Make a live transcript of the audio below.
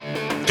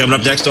Coming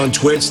up next on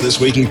Twitch, this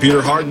week in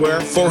computer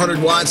hardware,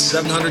 400 watts,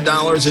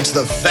 $700. It's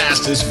the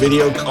fastest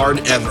video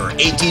card ever.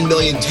 18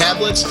 million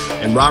tablets,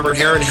 and Robert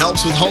Heron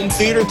helps with home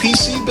theater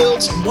PC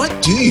builds.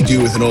 What do you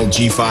do with an old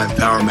G5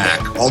 Power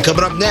Mac? All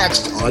coming up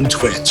next on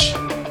Twitch.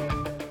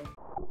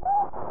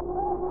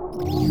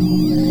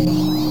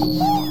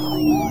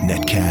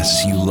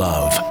 Netcasts you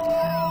love.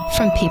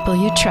 From people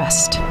you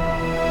trust.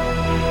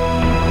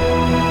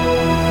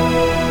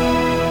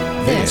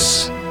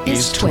 This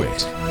is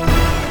Twitch.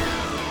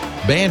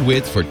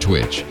 Bandwidth for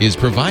Twitch is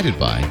provided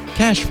by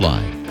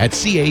CacheFly at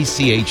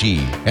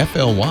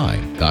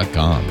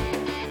CACHEFLY.com.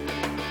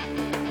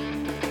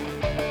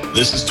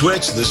 This is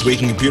Twitch, This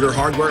Week in Computer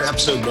Hardware,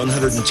 episode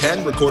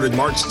 110, recorded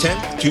March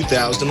 10th,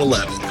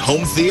 2011.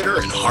 Home theater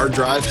and hard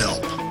drive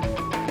help.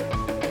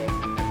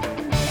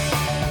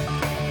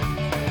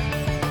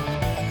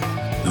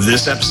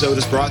 This episode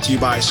is brought to you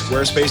by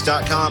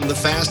Squarespace.com, the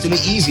fast and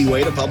easy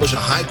way to publish a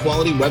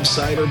high-quality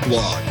website or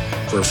blog.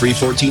 For a free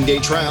 14-day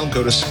trial,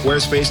 go to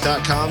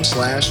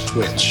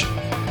squarespace.com/Twitch.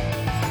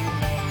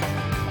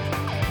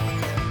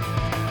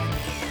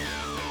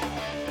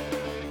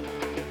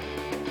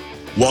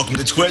 Welcome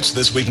to Twitch,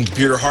 This Week in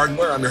Computer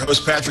Hardware. I'm your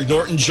host, Patrick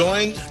Norton,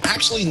 joined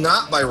actually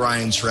not by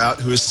Ryan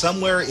Trout, who is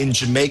somewhere in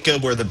Jamaica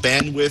where the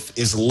bandwidth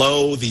is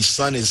low, the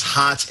sun is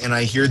hot, and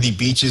I hear the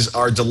beaches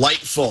are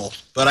delightful.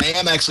 But I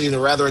am actually in a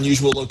rather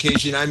unusual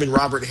location. I'm in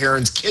Robert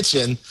Heron's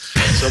kitchen,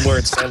 somewhere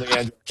in San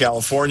Leandro,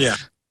 California.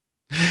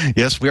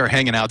 Yes, we are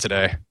hanging out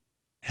today.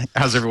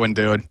 How's everyone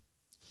doing?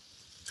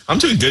 I'm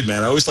doing good,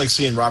 man. I always like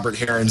seeing Robert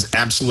Heron's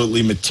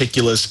absolutely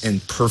meticulous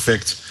and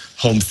perfect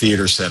home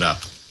theater setup.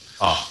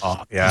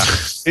 Oh yeah.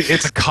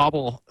 It's a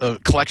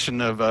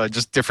collection of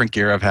just different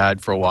gear I've had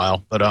for a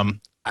while. But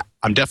I'm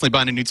definitely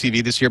buying a new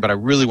TV this year, but I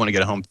really want to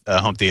get a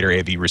home theater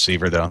AV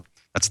receiver, though.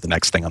 That's the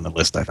next thing on the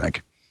list, I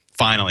think.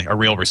 Finally, a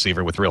real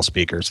receiver with real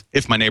speakers,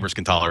 if my neighbors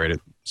can tolerate it.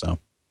 So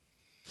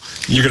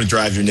you're going to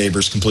drive your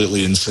neighbors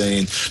completely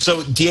insane.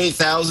 So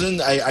D8000,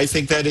 I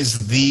think that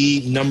is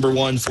the number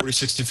one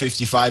 46 to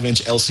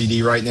 55-inch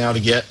LCD right now to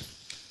get.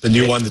 The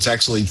new one that's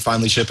actually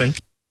finally shipping.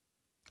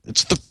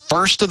 It's the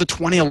first of the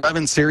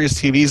 2011 series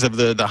TVs of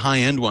the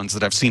high-end ones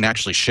that I've seen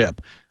actually ship.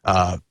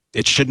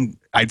 It shouldn't.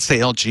 I'd say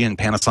LG and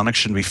Panasonic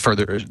shouldn't be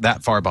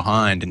that far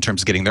behind in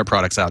terms of getting their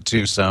products out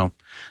too. So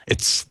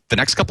it's the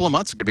next couple of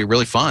months. It's going to be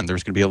really fun.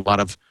 There's going to be a lot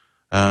of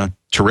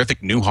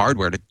terrific new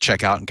hardware to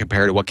check out and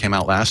compare to what came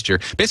out last year.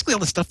 Basically, all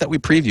the stuff that we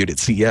previewed at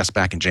CES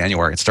back in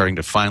January, it's starting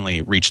to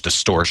finally reach the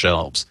store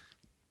shelves.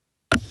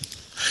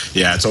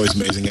 Yeah, it's always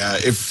amazing.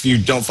 If you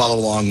don't follow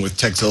along with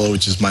Tekzilla,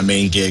 which is my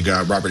main gig,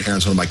 Robert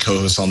Heron's one of my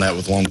co-hosts on that,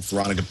 along with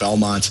Veronica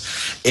Belmont.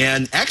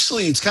 And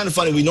actually, it's kind of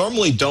funny. We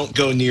normally don't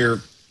go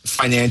near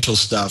financial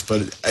stuff,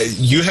 but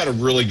you had a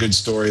really good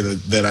story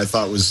that I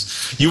thought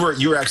was you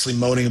were actually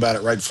moaning about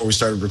it right before we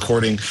started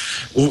recording.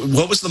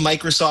 What was the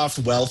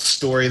Microsoft Wealth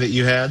story that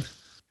you had?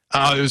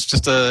 It was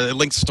just a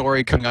linked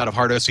story coming out of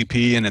Hard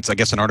OCP, and it's, I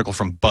guess, an article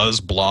from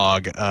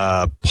BuzzBlog.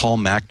 Paul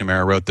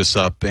McNamara wrote this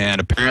up, and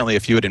apparently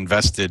if you had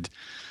invested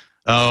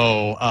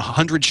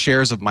 100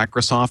 shares of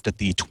Microsoft at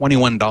the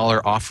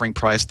 $21 offering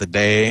price the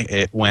day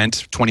it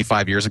went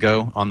 25 years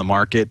ago on the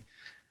market,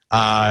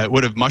 it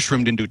would have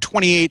mushroomed into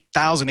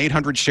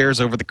 28,800 shares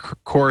over the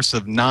course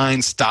of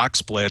 9 stock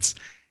splits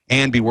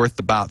and be worth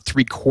about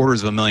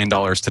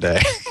 $750,000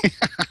 today.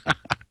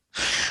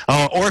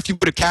 Or if you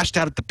would have cashed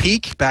out at the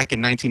peak back in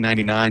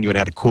 1999, you would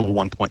have had a cool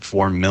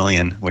 $1.4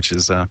 million, which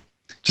is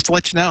just to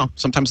let you know.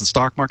 Sometimes the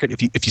stock market,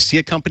 if you see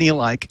a company you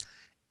like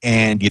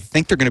and you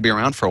think they're going to be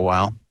around for a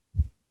while,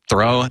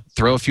 throw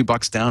a few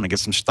bucks down and get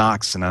some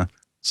stocks, and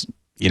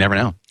you never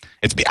know.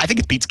 I think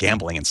it beats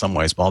gambling in some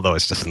ways, although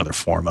it's just another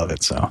form of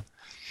it. So.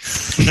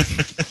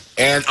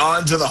 And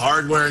on to the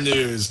hardware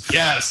news.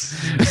 Yes.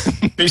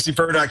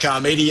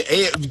 PCPro.com.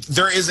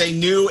 There is a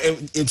new,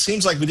 it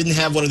seems like we didn't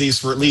have one of these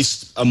for at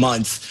least a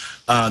month.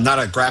 Not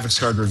a graphics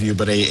card review,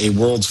 but a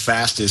world's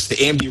fastest. The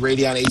AMD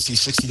Radeon HD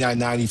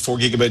 6990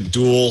 4GB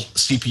dual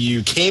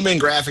CPU Cayman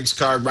graphics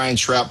card. Ryan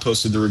Trout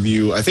posted the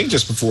review, I think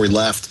just before he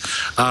left.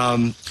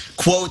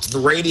 Quote, the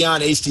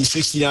Radeon HD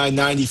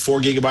 6990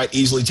 4GB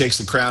easily takes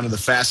the crown of the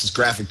fastest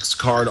graphics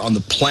card on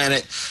the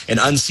planet and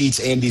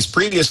unseats AMD's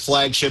previous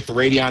flagship, the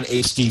Radeon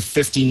HD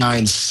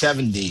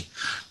 5970.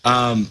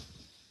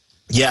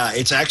 Yeah,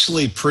 it's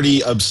actually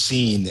pretty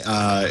obscene.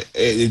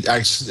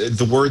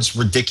 The words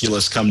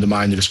ridiculous come to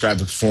mind to describe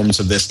the performance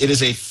of this. It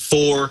is a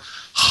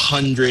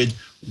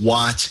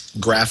 400-watt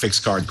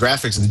graphics card. The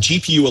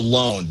GPU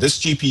alone, this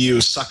GPU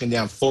is sucking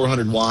down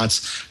 400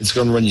 watts. It's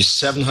going to run you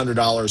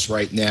 $700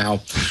 right now.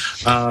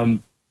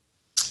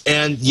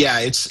 And yeah,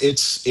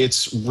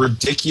 it's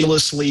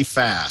ridiculously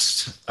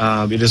fast.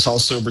 It is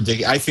also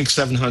ridiculous. I think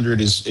 700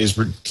 is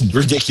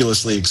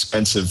ridiculously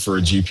expensive for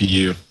a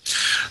GPU.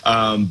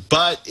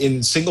 But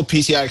in single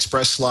PCI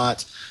Express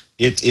slot,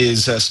 it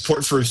is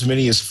support for as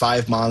many as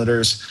 5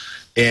 monitors,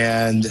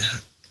 and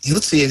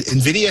let's see.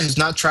 NVIDIA has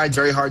not tried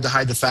very hard to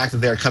hide the fact that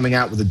they are coming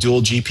out with a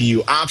dual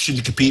GPU option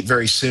to compete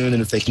very soon.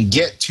 And if they can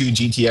get two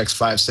GTX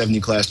 570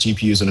 class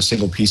GPUs on a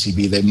single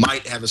PCB, they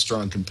might have a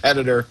strong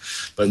competitor.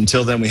 But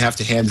until then, we have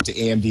to hand it to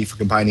AMD for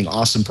combining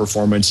awesome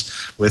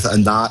performance with a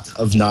lot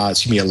of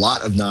nods to the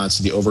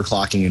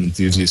overclocking and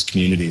enthusiast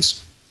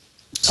communities.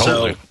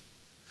 Totally. So,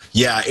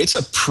 yeah, it's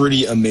a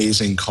pretty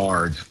amazing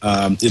card.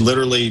 It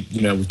literally,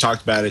 we've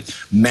talked about it,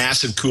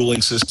 massive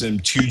cooling system,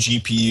 2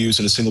 GPUs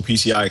and a single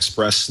PCI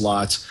Express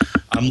slot.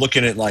 I'm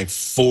looking at like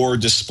 4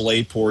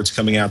 display ports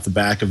coming out the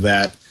back of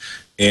that,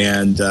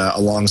 and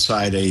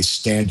alongside a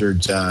standard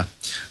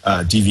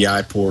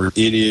DVI port.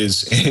 It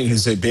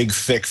is a big,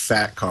 thick,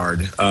 fat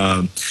card.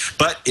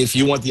 But if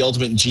you want the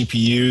ultimate in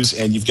GPUs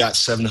and you've got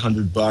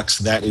 $700,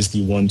 that is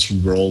the one to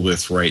roll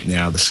with right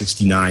now, the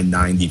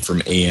 6990 from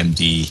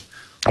AMD.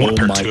 I want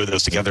to pair 2 of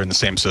those together in the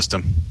same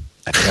system.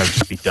 I think that would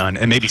just be done.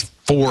 And maybe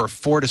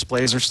four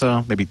displays or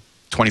so, maybe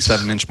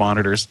 27-inch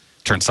monitors,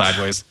 turn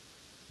sideways,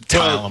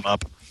 tile them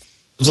up.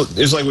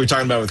 It's like we were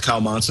talking about with Kyle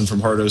Monson from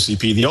Hard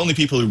OCP. The only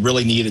people who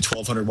really need a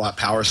 1200-watt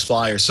power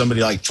supply are somebody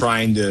like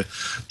trying to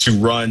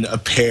run a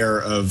pair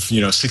of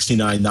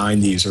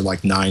 6990s or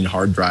like 9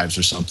 hard drives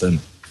or something.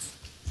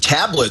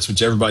 Tablets,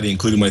 which everybody,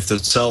 including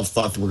myself,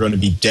 thought that were going to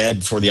be dead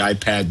before the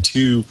iPad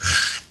 2.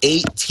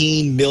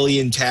 18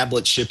 million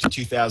tablets shipped in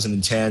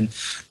 2010.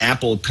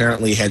 Apple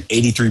apparently had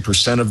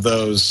 83% of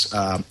those.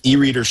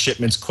 E-reader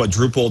shipments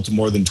quadrupled to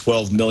more than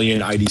 12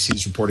 million. IDC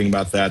is reporting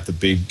about that, the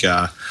big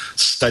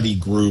study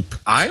group.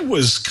 I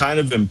was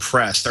kind of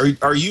impressed.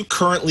 Are you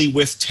currently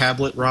with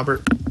tablet,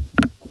 Robert?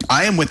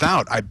 I am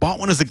without. I bought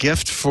one as a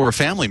gift for a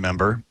family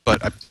member,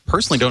 but I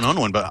personally don't own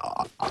one.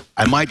 But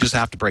I might just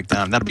have to break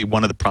down. That'll be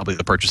one of probably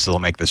the purchases I'll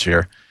make this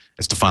year,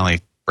 is to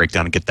finally break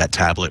down and get that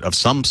tablet of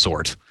some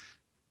sort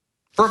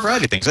for a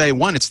variety of things. A,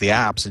 one, it's the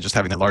apps and just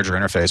having that larger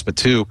interface. But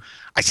 2,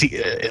 I see,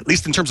 at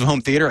least in terms of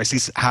home theater, I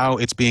see how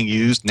it's being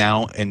used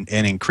now in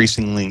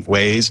increasingly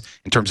ways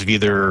in terms of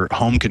either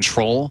home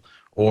control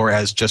or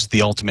as just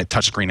the ultimate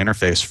touchscreen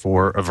interface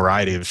for a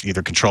variety of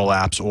either control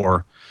apps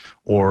or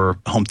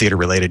home theater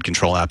related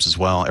control apps as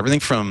well. Everything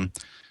from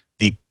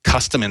the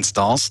custom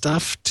install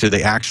stuff to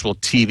the actual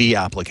TV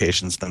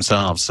applications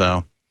themselves.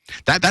 So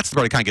that's the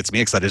part that kind of gets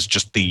me excited, is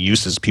just the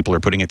uses people are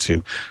putting it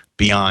to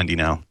beyond,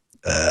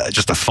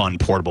 just a fun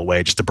portable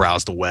way just to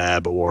browse the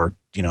web or,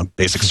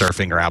 basic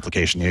surfing or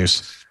application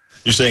use.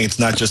 You're saying it's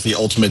not just the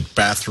ultimate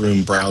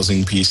bathroom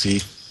browsing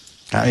PC?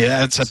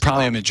 Yeah, that's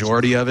probably a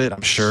majority of it,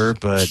 I'm sure.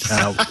 But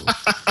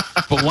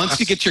but once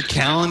you get your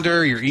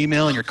calendar, your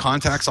email, and your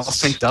contacts all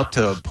synced up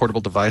to a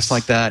portable device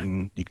like that,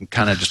 and you can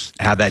kind of just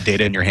have that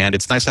data in your hand,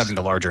 it's nice having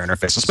the larger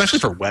interface, especially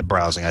for web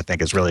browsing. I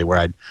think is really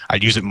where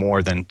I'd use it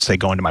more than, say,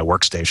 going to my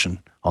workstation.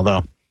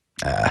 Although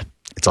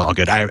it's all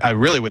good. I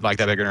really would like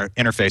that bigger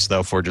interface,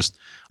 though, for just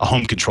a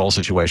home control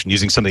situation,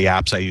 using some of the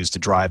apps I use to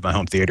drive my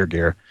home theater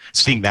gear,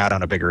 seeing that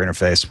on a bigger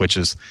interface, which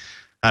is,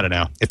 I don't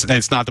know.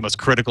 It's not the most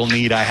critical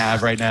need I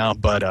have right now,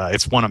 but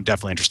it's one I'm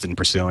definitely interested in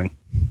pursuing.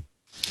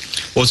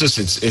 Well,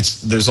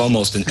 there's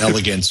almost an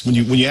elegance when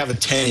you have a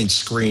 10-inch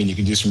screen. You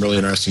can do some really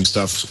interesting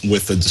stuff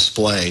with the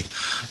display.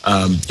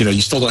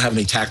 You still don't have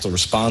any tactile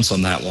response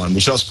on that one. We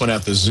should also point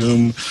out the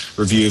Zoom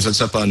reviews. That's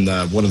up on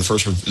one of the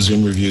first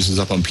Zoom reviews is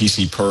up on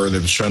PC Per.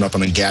 That was shown up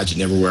on Engadget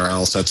and everywhere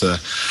else. That's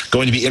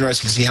going to be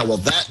interesting to see how well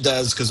that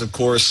does, because of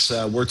course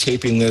we're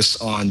taping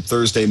this on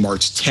Thursday,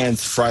 March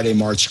 10th. Friday,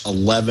 March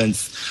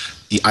 11th.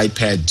 The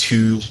iPad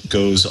 2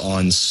 goes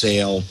on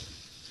sale,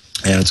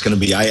 and it's going to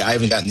be, I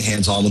haven't gotten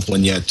hands-on with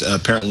one yet.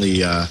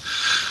 Apparently,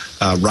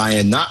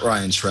 Ryan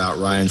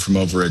from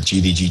over at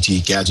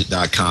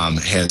GDGTgadget.com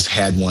has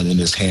had one in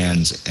his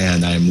hands,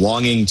 and I'm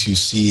longing to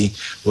see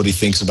what he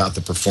thinks about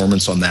the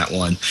performance on that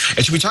one.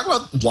 And should we talk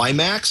about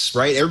WiMAX,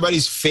 right?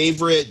 Everybody's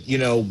favorite,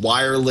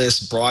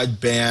 wireless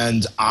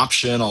broadband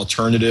option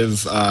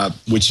alternative,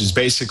 which is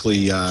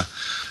basically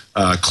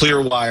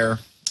Clearwire.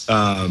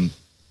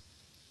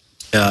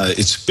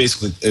 It's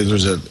basically,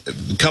 there's a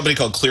company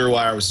called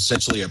Clearwire, was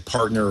essentially a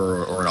partner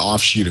or an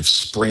offshoot of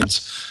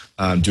Sprint,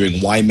 doing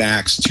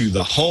WiMAX to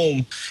the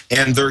home,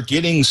 and they're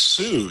getting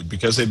sued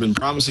because they've been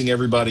promising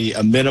everybody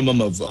a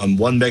minimum of 1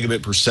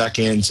 megabit per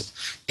second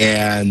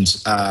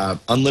and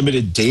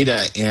unlimited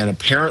data, and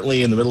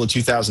apparently in the middle of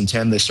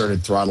 2010 they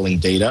started throttling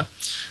data.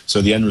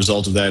 So the end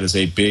result of that is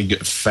a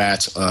big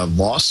fat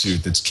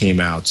lawsuit that's came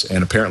out,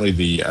 and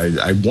apparently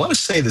I want to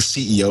say the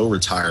CEO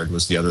retired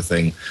was the other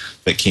thing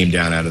that came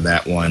down out of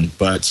that one.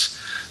 But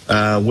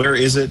where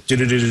is it?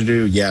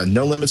 Yeah,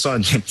 no limits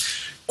on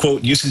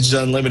quote, usage is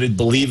unlimited,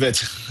 believe it,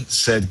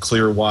 said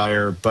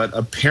Clearwire. But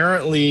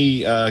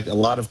apparently a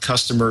lot of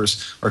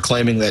customers are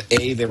claiming that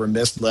A, they were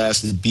misled,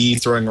 and B,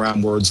 throwing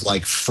around words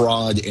like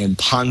fraud and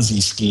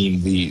Ponzi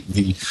scheme.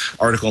 The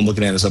article I'm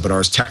looking at is up at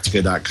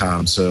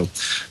arstechnica.com. So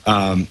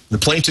the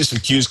plaintiffs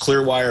accused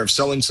Clearwire of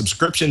selling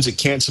subscriptions it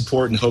can't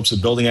support in hopes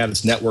of building out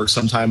its network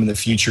sometime in the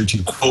future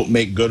to, quote,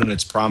 make good on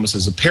its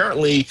promises.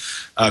 Apparently,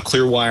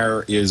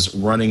 Clearwire is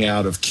running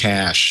out of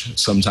cash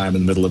sometime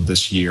in the middle of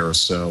this year.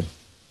 So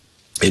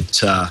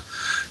it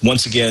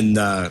once again,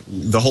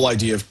 the whole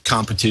idea of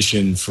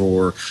competition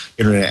for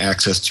internet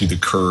access to the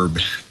curb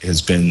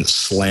has been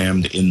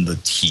slammed in the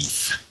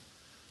teeth.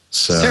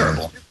 So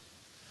Terrible.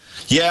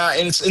 Yeah,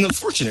 and it's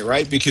unfortunate,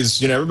 right?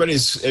 Because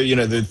everybody's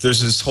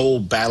there's this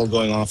whole battle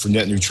going on for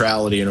net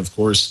neutrality, and of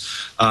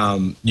course,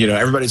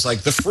 everybody's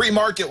like the free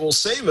market will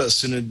save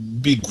us, and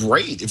it'd be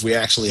great if we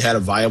actually had a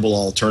viable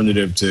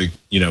alternative to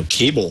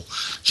cable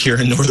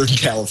here in Northern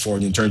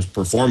California in terms of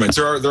performance.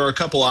 There are a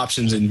couple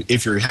options, and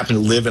if you happen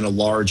to live in a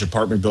large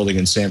apartment building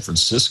in San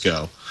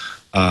Francisco,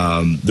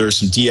 there's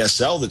some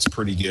DSL that's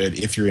pretty good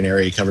if you're in an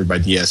area covered by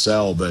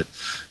DSL, but.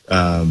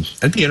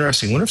 That'd be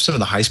interesting. I wonder if some of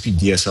the high-speed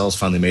DSLs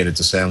finally made it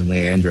to San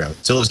Leandro. It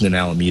still isn't in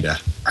Alameda.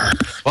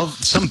 Well,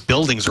 some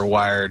buildings are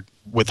wired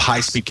with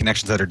high-speed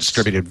connections that are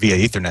distributed via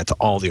Ethernet to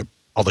all the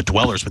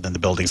dwellers within the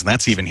buildings, and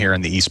that's even here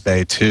in the East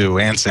Bay too,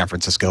 and San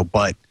Francisco.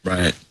 But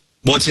right.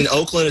 Well, it's in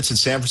Oakland, it's in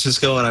San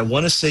Francisco, and I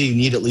want to say you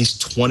need at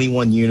least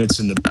 21 units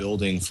in the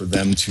building for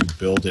them to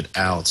build it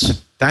out.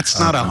 that's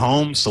not a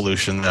home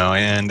solution, though.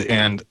 And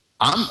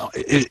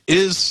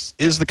is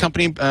the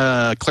company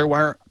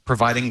Clearwire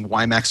providing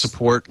WiMAX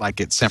support like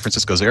at San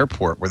Francisco's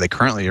airport, where they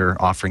currently are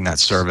offering that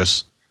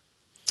service?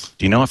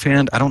 Do you know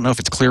offhand? I don't know if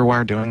it's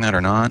Clearwire doing that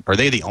or not. Are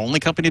they the only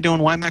company doing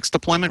WiMAX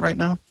deployment right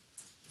now?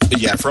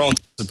 Yeah, for all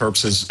intents and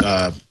purposes,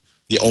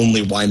 the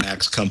only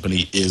WiMAX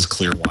company is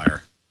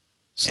Clearwire.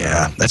 So.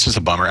 Yeah, that's just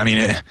a bummer. I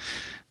mean,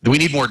 we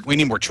need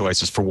more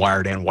choices for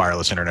wired and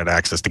wireless internet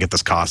access to get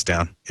this cost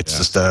down. It's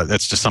just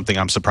that's just something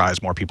I'm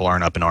surprised more people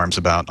aren't up in arms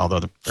about. Although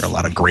there are a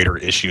lot of greater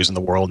issues in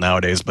the world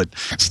nowadays, but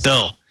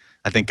still,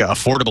 I think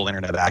affordable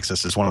internet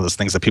access is one of those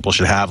things that people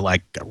should have,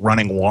 like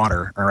running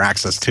water or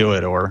access to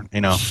it, or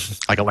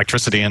like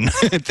electricity and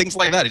things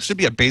like that. It should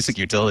be a basic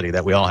utility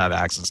that we all have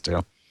access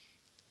to,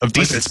 of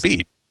decent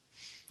speed.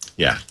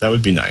 Yeah, that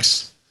would be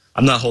nice.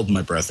 I'm not holding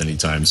my breath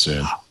anytime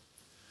soon.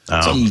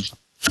 Pan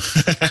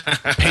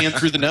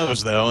through the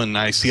nose, though, and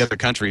I see other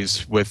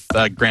countries with,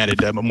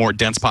 granted, more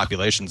dense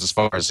populations as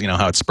far as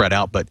how it's spread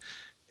out, but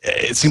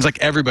it seems like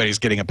everybody's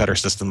getting a better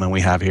system than we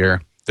have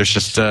here. There's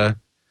just too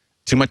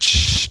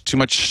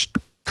much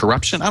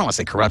corruption. I don't want to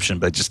say corruption,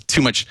 but just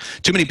too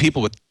many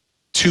people with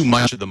too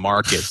much of the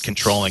market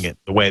controlling it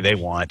the way they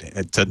want,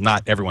 to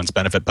not everyone's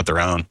benefit but their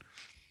own.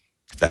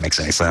 If that makes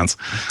any sense.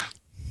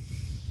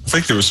 I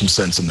think there was some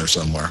sense in there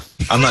somewhere.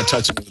 I'm not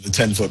touching it with a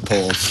 10-foot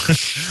pole.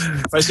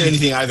 If I say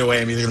anything either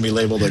way, I'm either going to be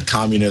labeled a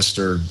communist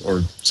or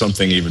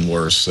something even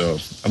worse. So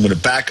I'm going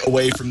to back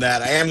away from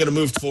that. I am going to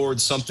move forward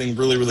to something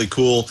really, really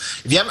cool.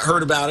 If you haven't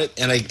heard about it,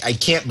 and I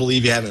can't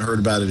believe you haven't heard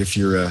about it if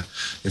you're a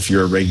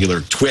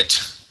regular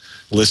Twit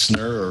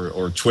listener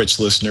or Twitch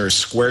listener,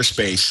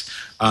 Squarespace.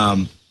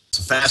 It's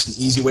a fast and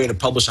easy way to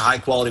publish a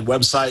high-quality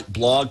website,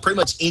 blog, pretty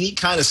much any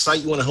kind of site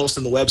you want to host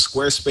on the web.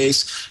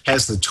 Squarespace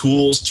has the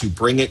tools to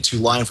bring it to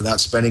life without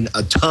spending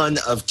a ton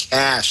of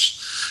cash.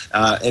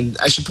 And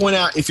I should point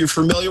out, if you're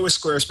familiar with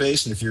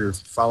Squarespace, and if you're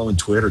following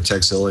Twitter or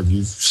Texilla,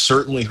 you've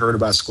certainly heard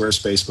about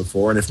Squarespace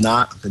before. And if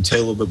not, I can tell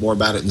you a little bit more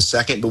about it in a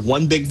second. But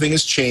one big thing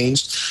has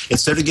changed.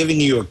 Instead of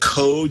giving you a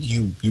code,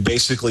 you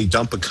basically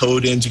dump a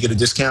code in to get a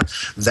discount.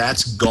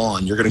 That's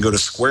gone. You're going to go to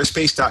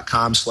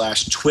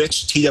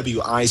squarespace.com/Twitch,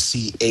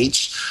 TWICH,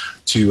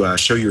 to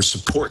show your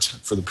support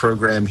for the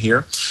program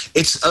here.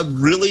 It's a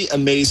really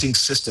amazing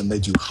system. They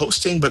do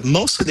hosting, but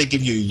mostly they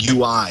give you a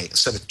UI, a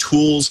set of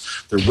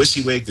tools. They're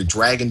WYSIWYG, they're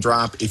drag and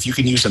drop. If you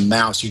can use a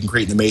mouse, you can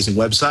create an amazing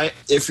website.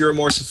 If you're a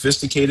more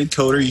sophisticated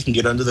coder, you can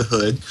get under the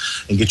hood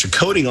and get your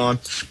coding on.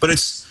 But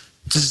it's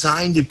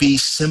designed to be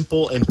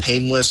simple and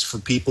painless for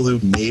people who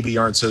maybe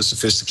aren't so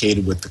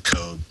sophisticated with the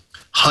code.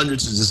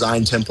 Hundreds of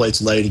design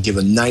templates allow you to give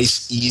a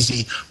nice,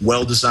 easy,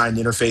 well-designed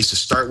interface to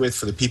start with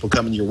for the people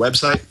coming to your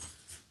website.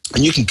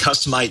 And you can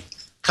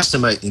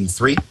customize in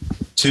 3,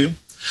 2,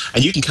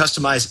 and you can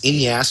customize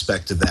any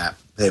aspect of that.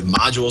 They have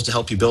modules to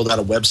help you build out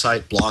a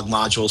website, blog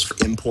modules for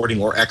importing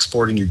or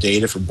exporting your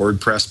data from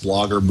WordPress,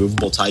 Blogger,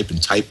 Movable Type, and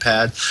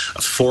TypePad.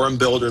 A forum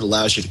builder that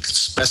allows you to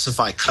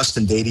specify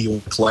custom data you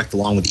want to collect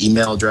along with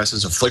email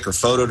addresses, a Flickr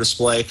photo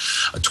display,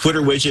 a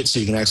Twitter widget so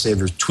you can actually have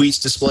your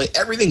tweets display.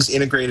 Everything's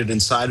integrated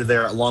inside of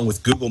there along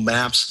with Google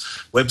Maps,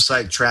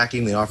 website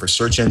tracking. They offer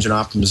search engine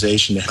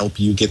optimization to help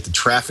you get the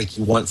traffic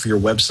you want for your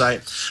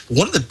website. But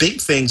one of the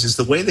big things is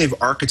the way they've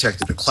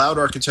architected a cloud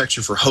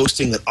architecture for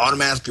hosting that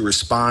automatically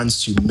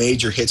responds to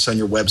major hits on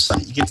your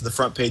website. You get to the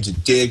front page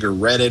of Dig or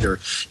Reddit or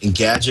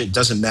Engadget, it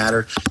doesn't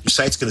matter. Your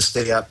site's going to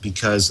stay up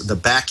because the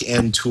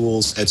back-end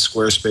tools at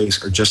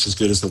Squarespace are just as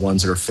good as the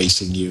ones that are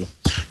facing you.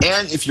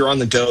 And if you're on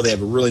the go, they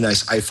have a really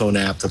nice iPhone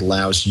app that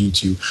allows you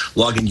to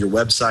log into your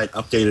website,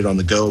 update it on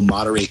the go,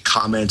 moderate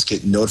comments,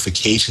 get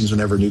notifications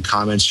whenever new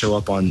comments show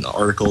up on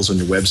articles on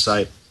your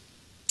website.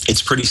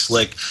 It's pretty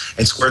slick,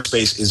 and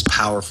Squarespace is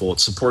powerful.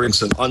 It's supporting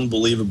some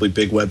unbelievably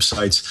big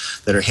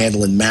websites that are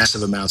handling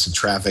massive amounts of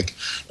traffic,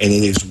 and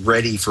it is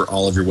ready for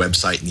all of your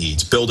website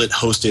needs. Build it,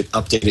 host it,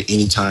 update it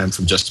anytime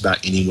from just about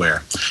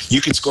anywhere.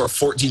 You can score a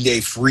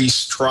 14-day free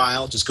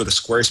trial. Just go to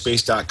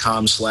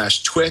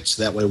squarespace.com/Twitch.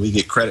 That way we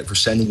get credit for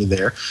sending you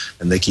there,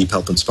 and they keep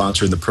helping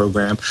sponsor the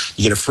program.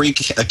 You get a free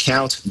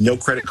account. No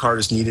credit card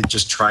is needed.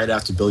 Just try it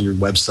out to build your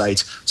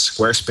website.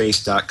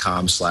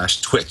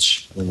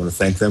 Squarespace.com/Twitch. I want to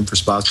thank them for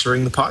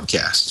sponsoring the podcast.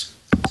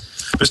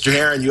 Mr.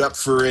 Heron, you up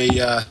for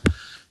a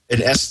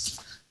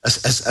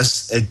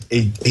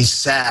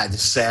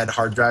sad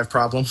hard drive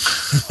problem?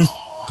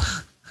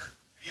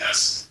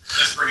 Yes,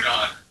 let's bring it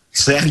on.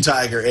 Sand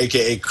Tiger,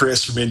 aka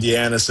Chris from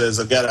Indiana, says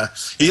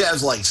he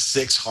has like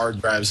 6 hard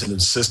drives in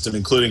his system,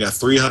 including a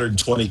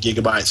 320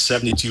 gigabyte,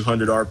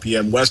 7200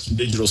 RPM Western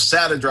Digital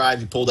SATA drive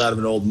he pulled out of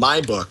an old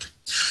MyBook.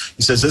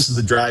 He says this is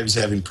the drive he's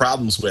having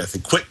problems with.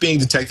 It quit being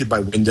detected by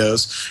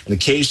Windows and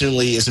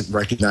occasionally isn't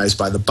recognized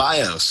by the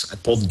BIOS. I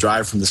pulled the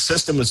drive from the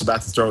system and was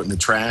about to throw it in the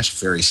trash.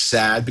 Very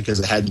sad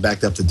because I hadn't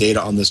backed up the data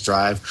on this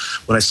drive.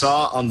 When I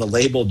saw on the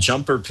label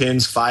jumper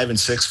pins 5 and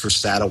 6 for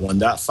SATA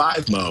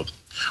 1.5 mode.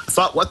 I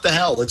thought, what the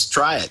hell? Let's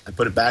try it. I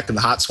put it back in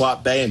the hot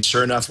swap bay, and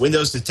sure enough,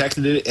 Windows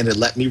detected it, and it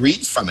let me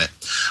read from it.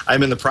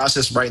 I'm in the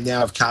process right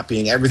now of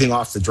copying everything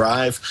off the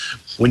drive.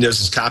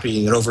 Windows is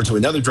copying it over to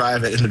another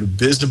drive at an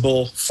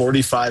abysmal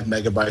 45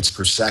 megabytes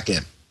per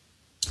second.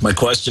 My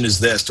question is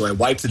this: do I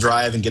wipe the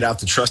drive and get out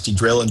the trusty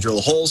drill and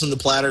drill holes in the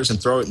platters and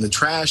throw it in the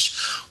trash?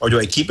 Or do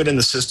I keep it in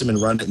the system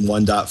and run it in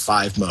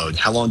 1.5 mode?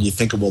 How long do you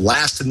think it will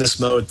last in this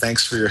mode?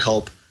 Thanks for your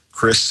help,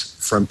 Chris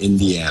from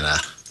Indiana.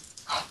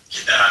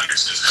 Get that out of your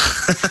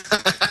system.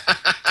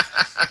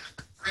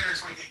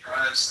 320 gig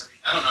drives.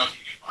 I don't know if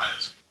you can buy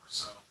those anymore.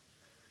 So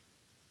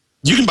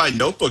You can buy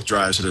notebook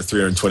drives that are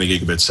 320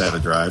 gigabit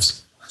SATA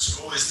drives.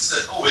 is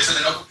it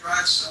a notebook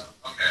drive? So,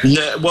 okay.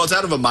 No, well, it's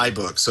out of a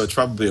MyBook, so it's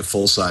probably a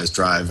full-size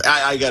drive.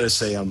 I got to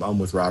say, I'm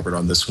with Robert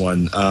on this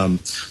one.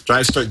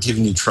 Drives start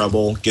giving you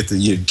trouble. Get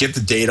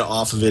the data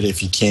off of it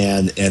if you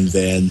can, and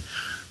then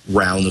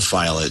round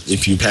file it.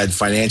 If you've had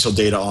financial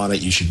data on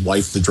it, you should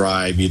wipe the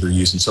drive either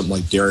using something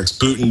like Derek's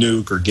Boot and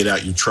Nuke or get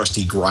out your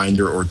trusty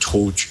grinder or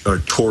torch.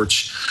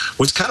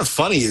 What's kind of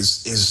funny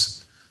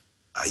is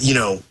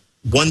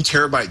 1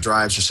 terabyte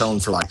drives are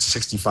selling for like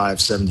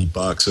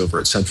 $65-$70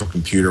 over at Central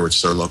Computer, which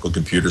is our local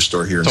computer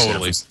store here in San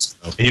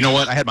Francisco. You know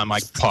what? I had my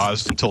mic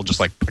paused until just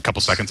like a couple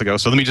seconds ago.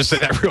 So let me just say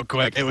that real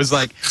quick. It was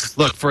like,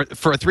 look, for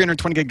a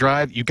 320 gig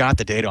drive, you got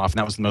the data off, and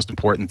that was the most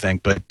important thing.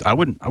 But I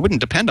wouldn't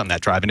depend on that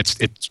drive, and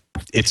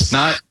it's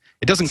not.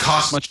 It doesn't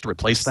cost much to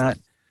replace that.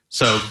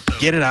 So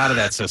get it out of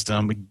that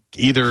system.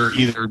 Either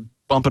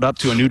bump it up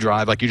to a new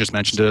drive, like you just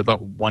mentioned, to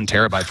about 1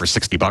 terabyte for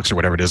 $60 or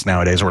whatever it is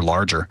nowadays, or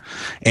larger,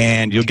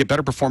 and you'll get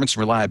better performance and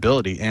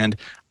reliability. And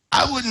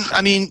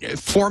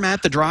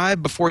format the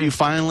drive before you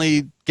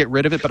finally get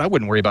rid of it, but I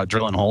wouldn't worry about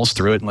drilling holes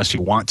through it unless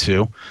you want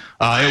to.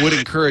 It would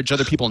encourage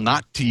other people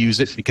not to use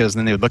it, because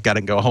then they would look at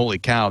it and go, holy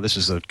cow, this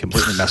is a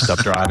completely messed up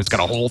drive. It's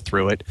got a hole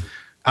through it.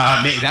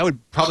 That would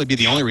probably be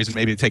the only reason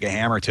maybe to take a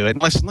hammer to it,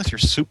 unless you're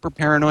super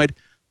paranoid.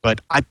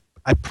 But I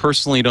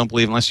personally don't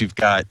believe, unless you've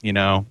got,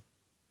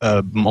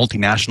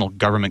 multinational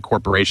government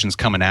corporations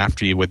coming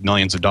after you with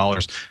millions of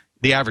dollars,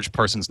 the average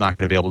person's not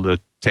going to be able to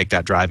take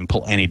that drive and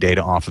pull any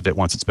data off of it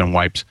once it's been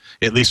wiped,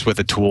 at least with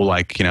a tool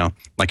like you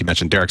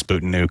mentioned, Derek's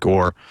Boot and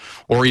Nuke,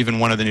 or even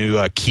one of the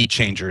new key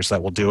changers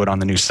that will do it on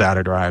the new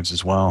SATA drives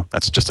as well.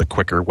 That's just a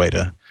quicker way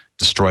to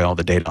destroy all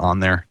the data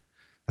on there.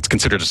 That's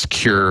considered a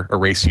secure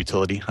erase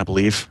utility, I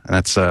believe. And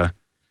that's, I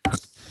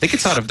think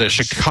it's out of the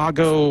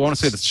Chicago, I want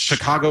to say the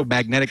Chicago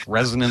Magnetic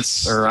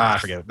Resonance, or I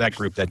forget, that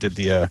group that did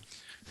the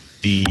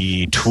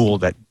tool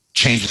that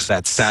changes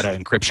that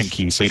SATA encryption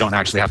key, so you don't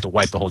actually have to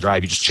wipe the whole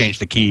drive. You just change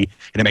the key,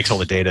 and it makes all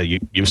the data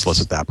useless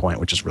at that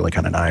point, which is really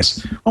kind of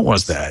nice. What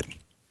was that?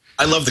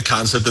 I love the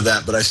concept of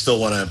that, but I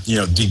still want to,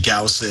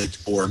 degauss it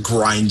or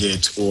grind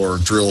it or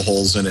drill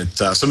holes in it.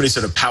 Somebody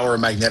said a power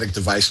magnetic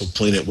device will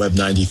clean it,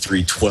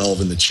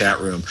 Web9312 in the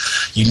chat room.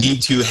 You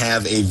need to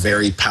have a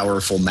very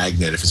powerful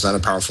magnet. If it's not a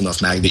powerful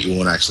enough magnet, you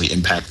won't actually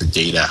impact the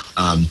data.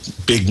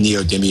 Big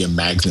neodymium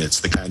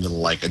magnets, the kind that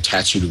will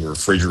attach you to a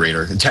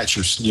refrigerator, attach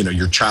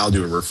your child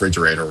to a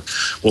refrigerator,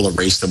 will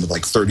erase them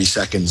with 30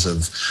 seconds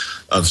of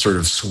sort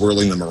of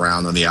swirling them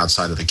around on the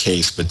outside of the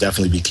case, but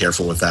definitely be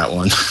careful with that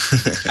one.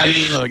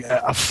 Look,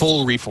 a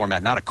full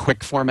reformat, not a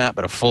quick format,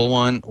 but a full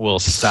one will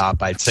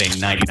stop, I'd say,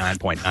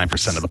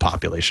 99.9% of the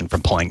population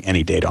from pulling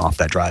any data off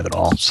that drive at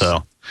all.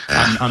 So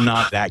I'm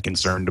not that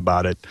concerned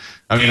about it.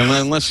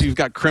 Unless you've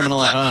got criminal,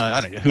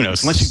 I don't know, who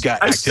knows? Unless you've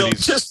got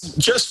activities.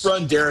 Just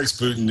run Derek's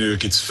Boot and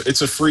Nuke.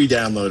 It's a free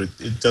download.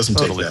 It doesn't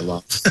take that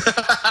long.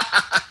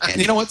 And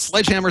you know what?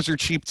 Sledgehammers are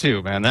cheap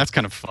too, man. That's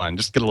kind of fun.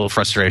 Just get a little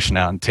frustration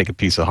out and take a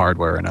piece of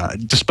hardware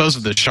and dispose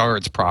of the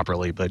shards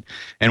properly,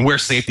 and wear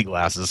safety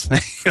glasses. You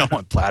don't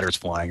want platters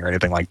flying or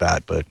anything like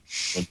that. But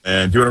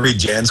and do you want to read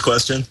Jan's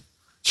question?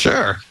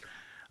 Sure.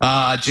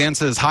 Jan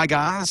says, "Hi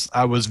guys,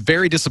 I was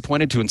very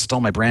disappointed to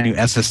install my brand new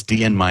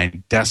SSD in my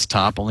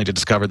desktop, only to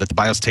discover that the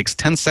BIOS takes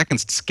 10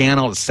 seconds to scan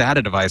all the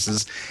SATA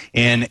devices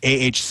in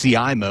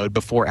AHCI mode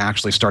before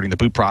actually starting the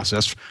boot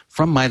process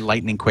from my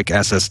Lightning Quick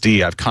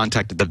SSD. I've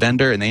contacted the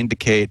vendor and they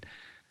indicate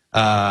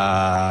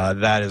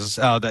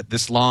that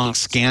this long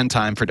scan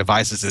time for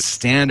devices is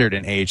standard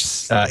in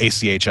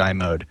ACHI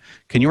mode.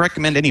 Can you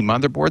recommend any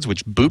motherboards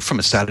which boot from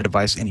a SATA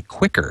device any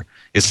quicker?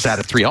 Is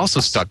SATA 3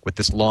 also stuck with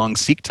this long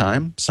seek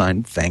time?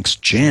 Signed, thanks,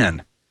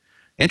 Jan."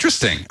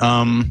 Interesting.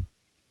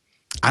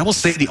 I will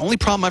say the only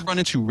problem I've run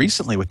into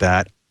recently with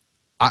that,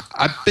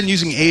 I've been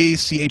using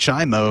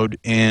ACHI mode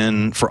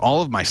for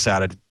all of my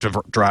SATA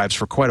drives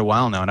for quite a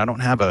while now, and I don't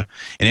have an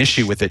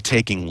issue with it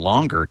taking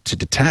longer to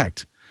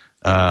detect.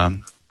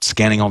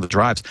 Scanning all the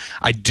drives.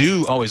 I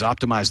do always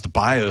optimize the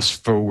BIOS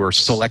for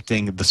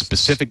selecting the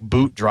specific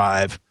boot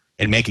drive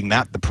and making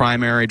that the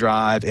primary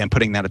drive and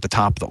putting that at the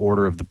top of the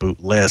order of the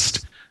boot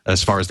list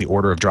as far as the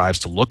order of drives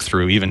to look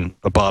through, even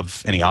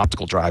above any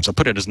optical drives. I'll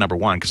put it as number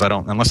one because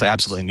unless I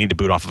absolutely need to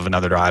boot off of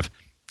another drive,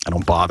 I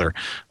don't bother.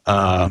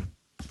 I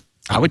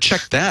would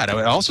check that. I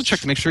would also check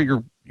to make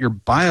sure your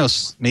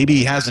BIOS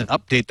maybe has an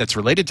update that's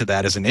related to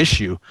that as an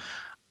issue.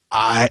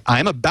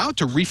 I'm about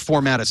to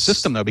reformat a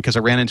system, though, because I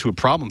ran into a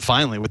problem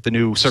finally with the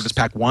new Service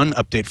Pack 1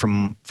 update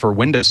for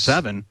Windows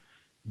 7,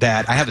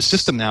 that I have a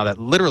system now that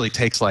literally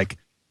takes like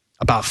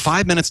about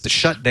 5 minutes to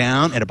shut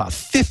down and about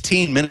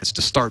 15 minutes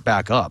to start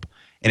back up.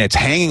 And it's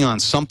hanging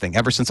on something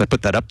ever since I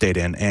put that update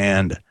in.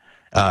 And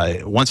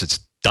once it's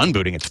done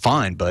booting, it's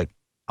fine. But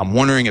I'm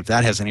wondering if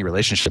that has any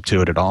relationship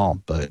to it at all.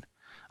 But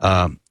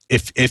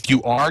if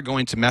you are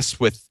going to mess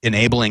with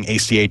enabling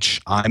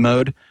ACHI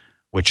mode,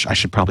 which I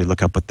should probably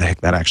look up what the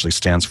heck that actually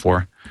stands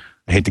for.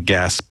 I hate to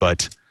guess,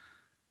 but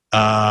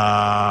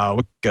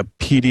Wikipedia,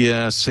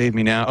 save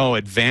me now. Oh,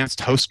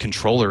 Advanced Host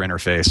Controller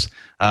Interface.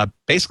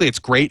 Basically, it's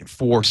great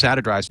for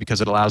SATA drives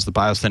because it allows the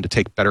BIOS then to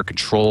take better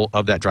control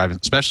of that drive,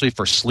 especially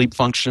for sleep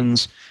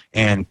functions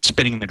and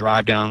spinning the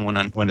drive down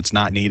when it's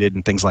not needed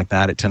and things like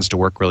that. It tends to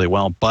work really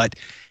well. But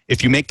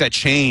if you make that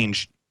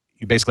change,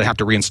 you basically have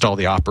to reinstall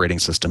the operating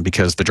system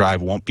because the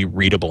drive won't be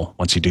readable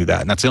once you do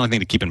that. And that's the only thing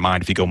to keep in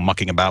mind if you go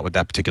mucking about with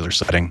that particular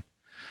setting.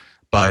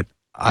 But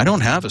I don't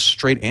have a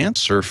straight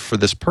answer for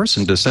this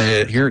person to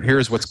say,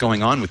 here's what's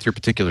going on with your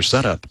particular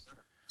setup.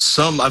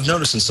 I've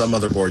noticed in some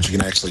motherboards you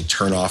can actually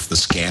turn off the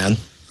scan,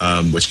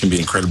 which can be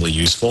incredibly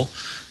useful.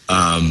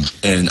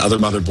 And other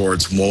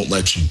motherboards won't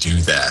let you do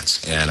that.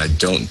 And I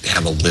don't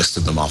have a list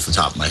of them off the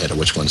top of my head of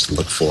which ones to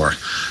look for.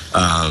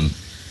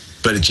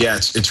 But yeah,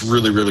 it's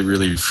really, really,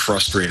 really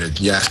frustrated.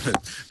 Yeah,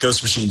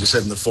 Ghost Machine just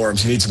said in the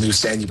forums, he needs some new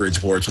Sandy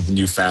Bridge boards with the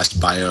new fast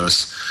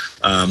BIOS.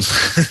 I'm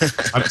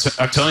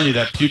telling you,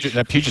 that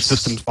Puget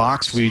Systems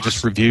box we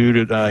just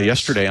reviewed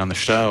yesterday on the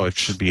show, it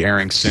should be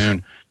airing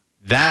soon.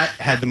 That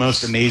had the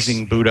most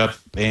amazing boot up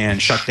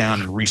and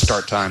shutdown and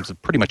restart times of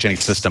pretty much any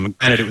system.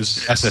 Granted, it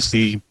was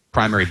SSD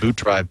primary boot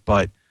drive,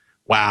 but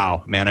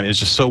wow, man, I mean, it's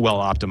just so well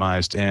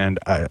optimized. And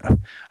I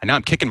now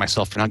I'm kicking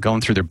myself for not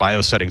going through their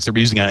BIOS settings. They were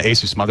using an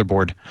Asus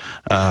motherboard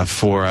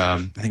for, I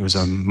think it was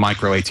a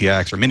micro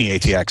ATX or mini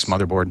ATX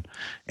motherboard.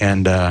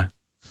 And now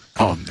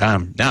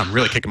I'm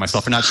really kicking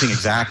myself for not seeing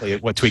exactly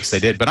what tweaks they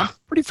did. But I'm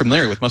pretty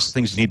familiar with most of the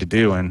things you need to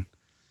do. And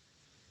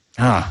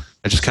I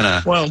just kind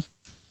of... Well,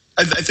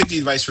 I think the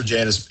advice for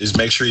Jan is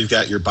make sure you've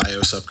got your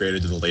BIOS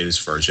upgraded to the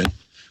latest version.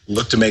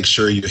 Look to make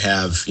sure you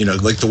have,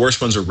 like the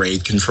worst ones are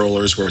RAID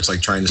controllers where it's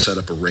like trying to set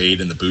up a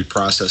RAID in the boot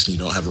process and you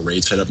don't have a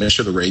RAID set up. Make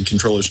sure the RAID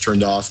controller is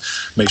turned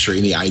off. Make sure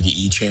any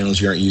IDE channels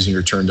you aren't using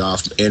are turned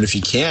off. And if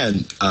you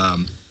can,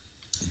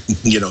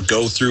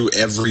 go through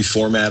every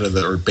format of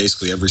or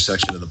basically every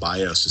section of the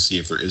BIOS to see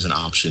if there is an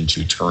option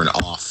to turn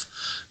off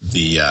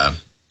the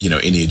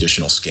any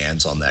additional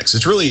scans on that. Because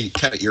it's really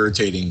kind of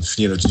irritating,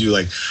 to do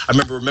like, I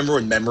remember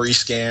when memory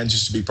scans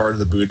used to be part of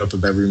the boot up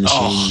of every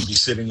machine. You'd be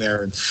sitting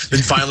there and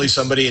then finally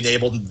somebody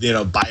enabled,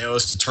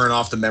 BIOS to turn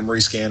off the memory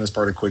scan as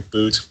part of quick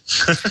boot.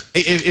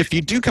 If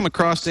you do come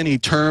across any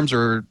terms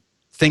or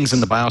things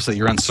in the BIOS that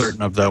you're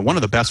uncertain of, one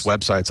of the best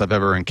websites I've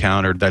ever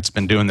encountered that's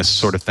been doing this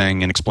sort of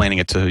thing and explaining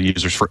it to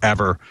users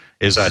forever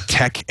is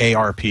Tech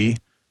ARP.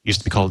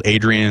 Used to be called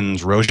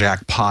Adrian's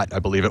Rojak Pot, I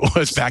believe it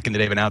was back in the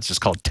day, but now it's just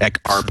called Tech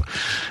ARP.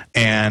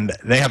 And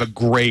they have a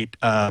great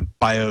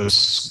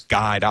BIOS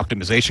guide,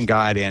 optimization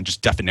guide, and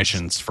just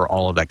definitions for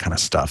all of that kind of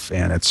stuff.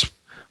 And it's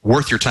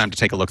worth your time to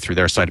take a look through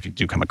their site if you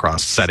do come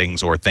across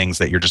settings or things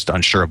that you're just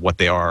unsure of what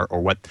they are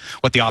or what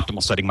the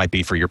optimal setting might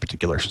be for your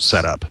particular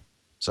setup.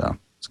 So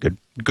it's a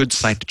good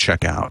site to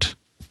check out.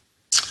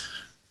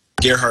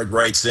 Gerhard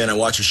writes in, I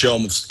watch your show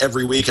almost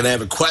every week and I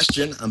have a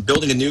question. I'm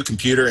building a new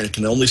computer and it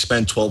can only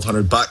spend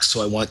 $1,200,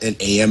 so I want an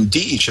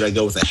AMD. Should I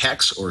go with a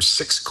Hex or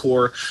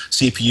 6-core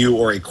CPU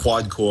or a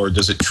quad core?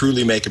 Does it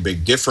truly make a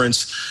big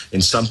difference in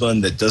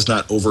something that does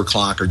not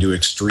overclock or do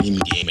extreme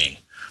gaming?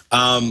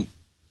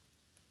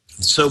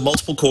 So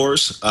multiple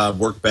cores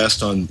work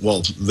best on,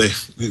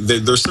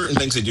 there's certain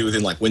things they do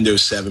within like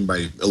Windows 7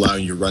 by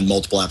allowing you to run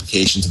multiple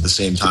applications at the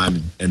same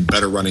time and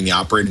better running the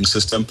operating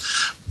system.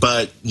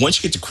 But once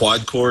you get to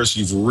quad cores,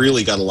 you've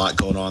really got a lot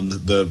going on.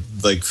 The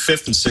like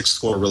fifth and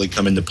sixth core really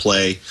come into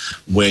play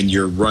when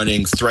you're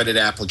running threaded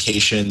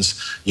applications.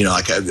 You know,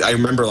 like I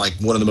remember like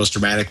one of the most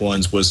dramatic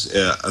ones was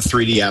a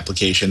 3D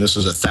application. This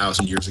was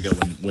 1,000 years ago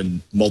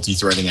when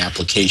multi-threading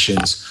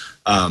applications,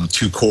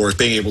 2 cores,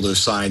 being able to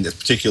assign a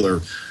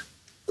particular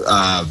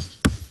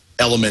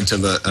element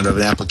of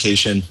an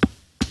application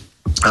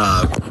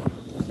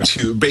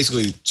to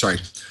basically, sorry,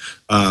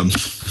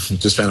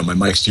 just found out my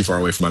mic's too far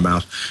away from my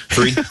mouth.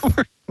 3?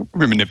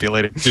 We're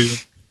manipulating. 2.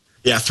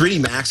 Yeah,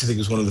 3D Max, I think,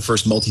 was one of the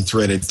first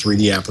multi-threaded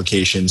 3D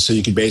applications. So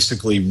you could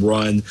basically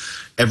run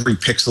every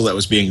pixel that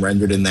was being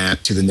rendered in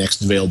that to the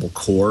next available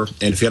core.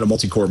 And if you had a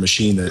multi-core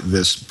machine,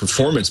 this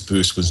performance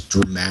boost was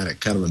dramatic,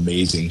 kind of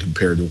amazing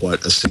compared to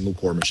what a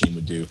single-core machine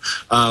would do.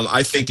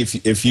 I think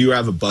if you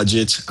have a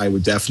budget, I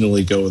would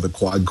definitely go with a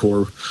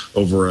quad-core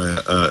over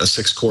a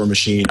 6-core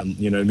machine.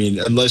 You know what I mean?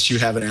 Unless you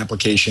have an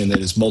application that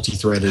is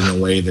multi-threaded in a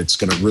way that's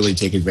going to really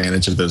take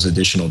advantage of those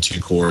additional 2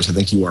 cores, I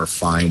think you are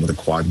fine with a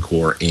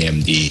quad-core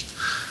AMD.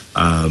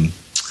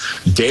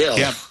 Dale.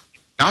 Yeah,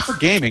 not for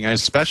gaming,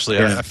 especially.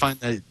 Yeah. I find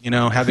that, you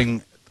know,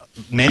 having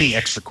many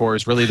extra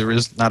cores, really there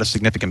is not a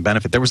significant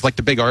benefit. There was like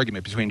the big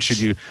argument between should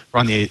you,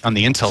 on the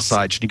Intel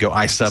side, should you go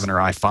i7 or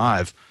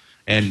i5?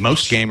 And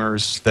most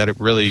gamers that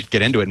really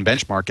get into it and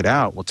benchmark it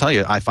out will tell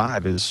you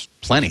i5 is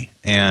plenty,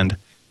 and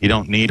you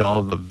don't need all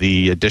of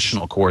the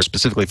additional cores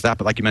specifically for that.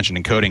 But like you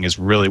mentioned, encoding is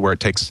really where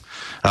it takes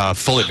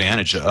full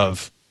advantage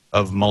of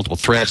multiple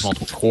threads,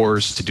 multiple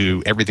cores to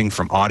do everything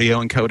from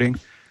audio encoding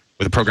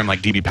with a program like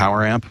DB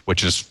PowerAmp,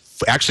 which is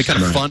actually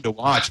kind of fun to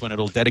watch when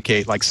it'll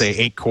dedicate, like, say,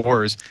 8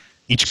 cores.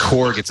 Each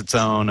core gets its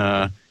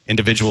own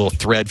individual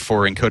thread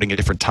for encoding a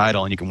different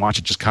title, and you can watch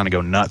it just kind of go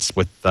nuts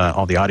with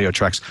all the audio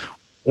tracks.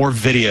 Or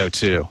video,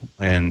 too.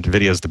 And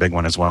video is the big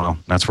one as well.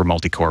 That's where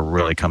multi-core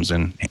really comes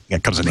in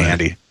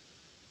handy.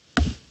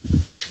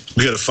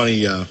 We got a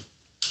funny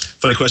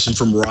question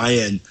from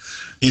Ryan.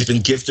 He's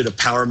been gifted a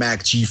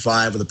PowerMac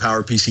G5 with a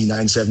PowerPC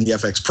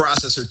 970FX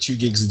processor, 2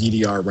 gigs of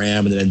DDR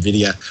RAM, and an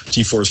NVIDIA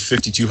GeForce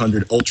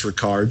 5200 Ultra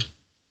card.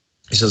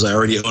 He says, I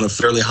already own a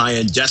fairly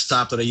high-end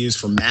desktop that I use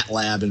for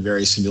MATLAB and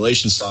various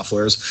simulation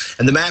softwares,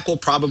 and the Mac will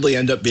probably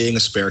end up being a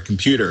spare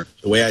computer.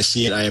 The way I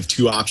see it, I have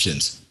 2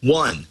 options.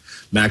 1,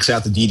 max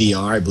out the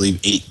DDR, I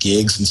believe 8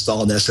 gigs,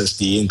 install an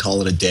SSD, and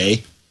call it a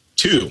day.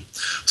 2,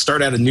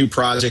 start out a new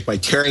project by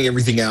tearing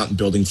everything out and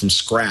building from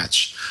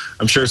scratch.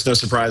 I'm sure it's no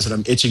surprise that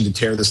I'm itching to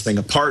tear this thing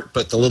apart,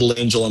 but the little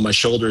angel on my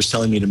shoulder is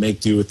telling me to make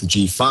do with the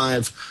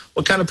G5.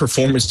 What kind of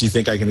performance do you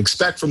think I can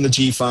expect from the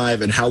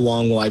G5, and how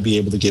long will I be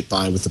able to get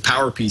by with the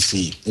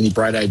PowerPC? Any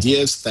bright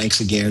ideas? Thanks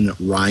again,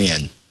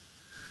 Ryan.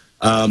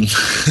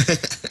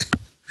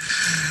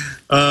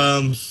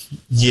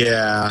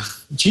 Yeah,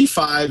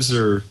 G5s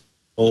are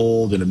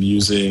old and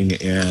amusing,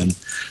 and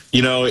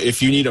you know,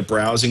 if you need a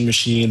browsing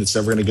machine that's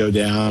never going to go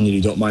down and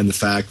you don't mind the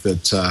fact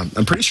that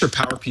I'm pretty sure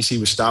PowerPC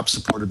was stopped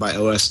supported by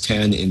OS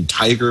 10 in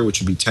Tiger,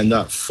 which would be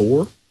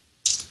 10.4.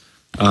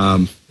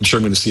 I'm sure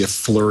I'm going to see a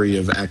flurry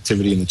of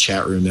activity in the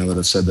chat room now that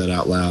I've said that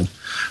out loud.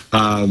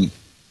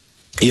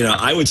 You know,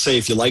 I would say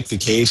if you like the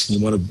case and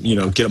you want to, you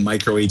know, get a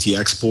micro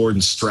ATX board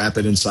and strap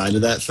it inside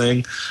of that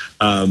thing,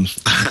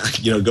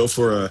 you know, go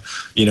for a,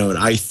 you know, an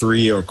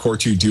i3 or Core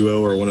 2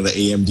 Duo or one of the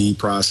AMD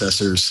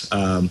processors,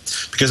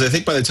 because I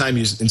think by the time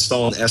you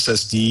install an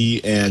SSD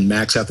and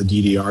max out the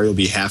DDR, you'll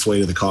be halfway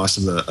to the cost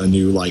of a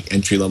new like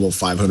entry level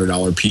 $500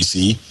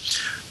 PC.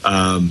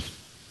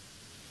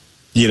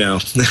 You know,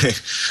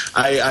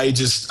 I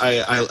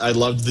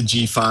loved the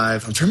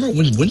G5. I'm trying to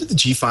remember when did the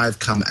G5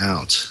 come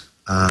out?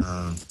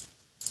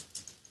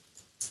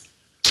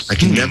 I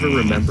can never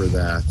remember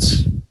that.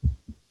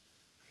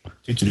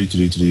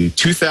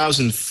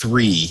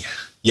 2003.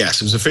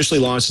 Yes, it was officially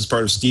launched as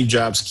part of Steve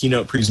Jobs'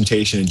 keynote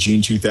presentation in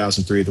June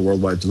 2003 at the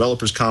Worldwide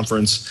Developers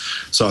Conference.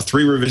 Saw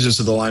 3 revisions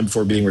to the line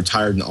before being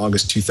retired in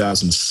August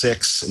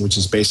 2006, which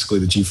is basically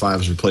the G5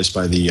 was replaced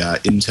by the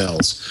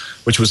Intels,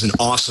 which was an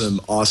awesome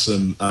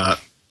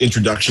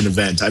introduction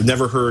event. I've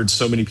never heard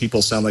so many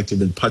people sound like they've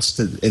been punched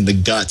in the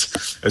gut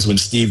as when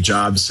Steve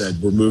Jobs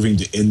said, we're moving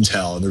to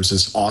Intel, and there was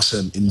this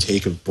awesome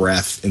intake of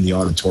breath in the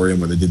auditorium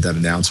where they did that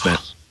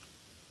announcement.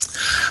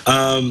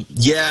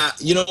 Yeah,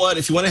 you know what?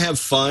 If you want to have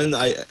fun,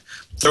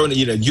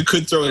 you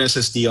could throw an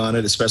SSD on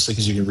it, especially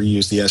because you can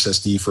reuse the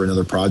SSD for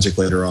another project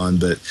later on.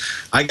 But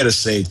I got to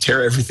say,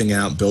 tear everything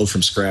out, build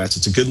from scratch.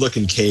 It's a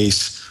good-looking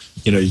case.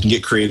 You know, you can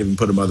get creative and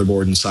put a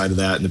motherboard inside of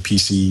that and the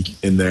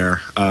PC in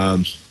there.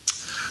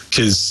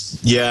 Because,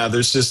 yeah,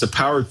 there's just a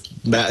power.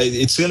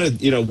 It's going to,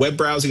 you know, web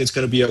browsing, it's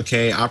going to be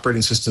okay.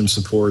 Operating system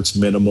support's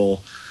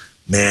minimal.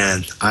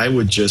 Man, I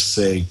would just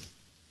say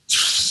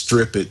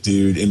strip it,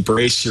 dude.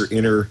 Embrace your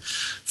inner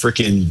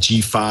freaking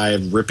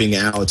G5 ripping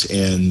out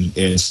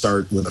and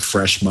start with a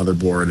fresh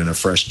motherboard and a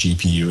fresh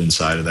GPU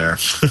inside of there.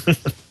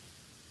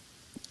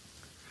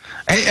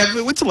 Hey,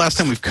 when's the last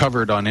time we've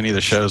covered on any of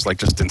the shows, like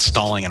just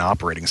installing an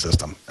operating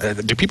system?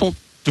 Do people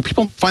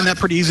find that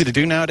pretty easy to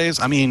do nowadays?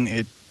 I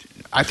mean,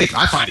 I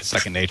find it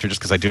second nature just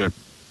because I do it,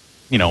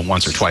 you know,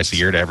 once or twice a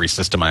year to every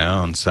system I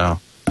own. So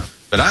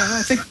But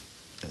I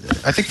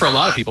think for a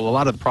lot of people, a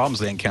lot of the problems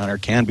they encounter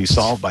can be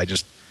solved by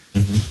just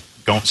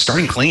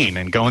starting clean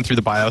and going through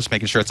the BIOS,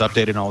 making sure it's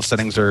updated and all the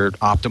settings are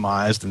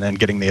optimized, and then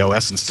getting the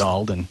OS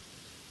installed. And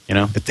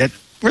it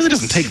really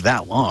doesn't take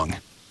that long.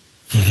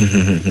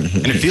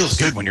 And it feels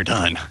good when you're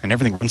done, and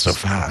everything runs so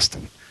fast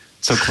and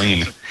so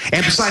clean.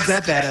 And besides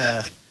that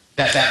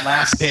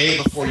last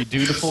day before you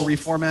do the full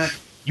reformat,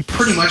 you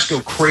pretty much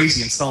go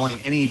crazy installing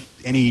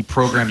any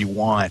program you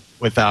want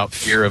without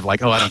fear of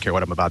like, oh, I don't care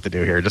what I'm about to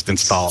do here. Just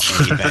install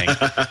anything.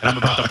 And I'm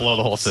about to blow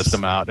the whole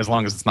system out. As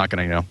long as it's not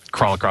going to,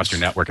 crawl across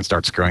your network and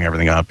start screwing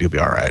everything up, you'll be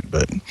all right.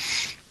 But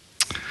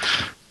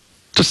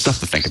just stuff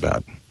to think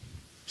about.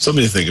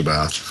 Something to think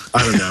about.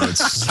 I don't know.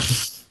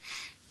 It's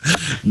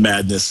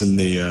madness in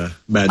the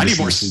madness. I need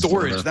more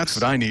storage. That's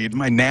what I need.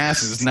 My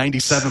NAS is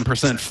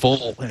 97%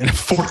 full, and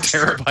 4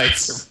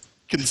 terabytes are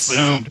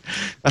consumed.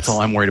 That's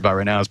all I'm worried about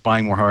right now is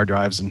buying more hard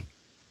drives and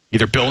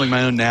either building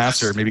my own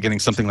NAS or maybe getting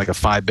something like a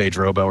 5-bay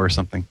Drobo or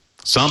something.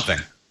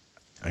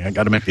 I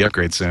got to make the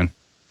upgrade soon.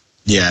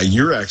 Yeah,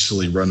 you're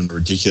actually running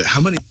ridiculous.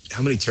 How many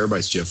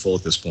terabytes do you have full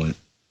at this point?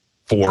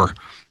 4.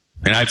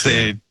 And I'd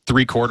say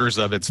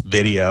 3/4 of it's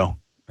video.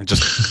 And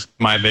just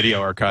my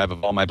video archive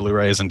of all my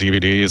Blu-rays and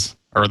DVDs,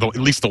 or at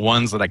least the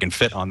ones that I can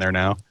fit on there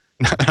now.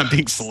 I'm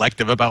being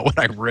selective about what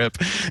I rip.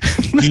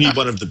 You need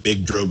one of the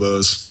big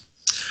Drobos.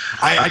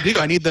 I do.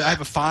 I have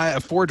a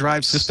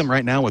 4-drive system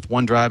right now with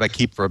 1 drive I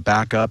keep for a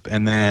backup,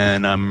 and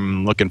then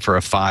I'm looking for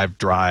a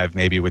 5-drive,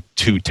 maybe with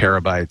 2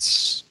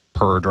 terabytes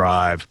per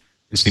drive.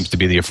 It seems to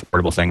be the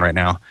affordable thing right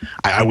now.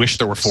 I wish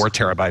there were 4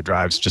 terabyte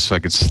drives just so I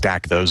could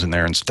stack those in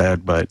there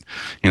instead, but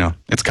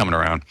it's coming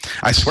around.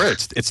 I swear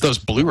it's those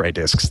Blu-ray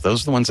discs.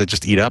 Those are the ones that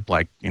just eat up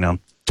like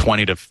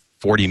 20 to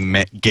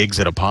 40 gigs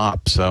at a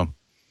pop. So,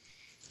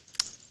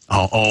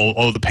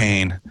 the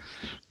pain.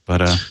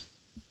 But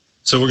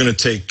so we're gonna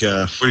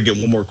get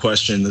one more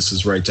question. This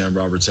is right down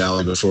Robert's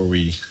alley before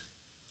we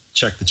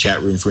check the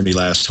chat room for any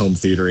last home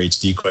theater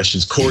HD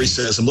questions. Corey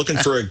says, I'm looking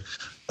for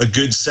a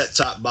good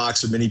set-top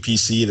box or mini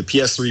PC. The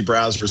PS3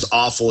 browser is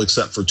awful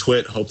except for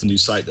Twit. Hope the new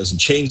site doesn't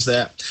change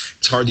that.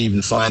 It's hard to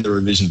even find the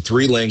revision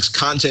 3 links.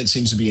 Content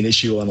seems to be an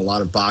issue on a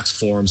lot of box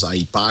forums,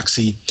 i.e.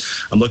 Boxy.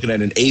 I'm looking at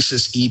an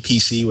Asus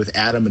ePC with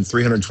Atom and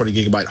 320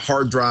 gigabyte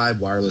hard drive,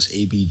 wireless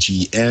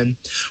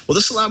ABGN. Will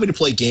this allow me to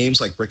play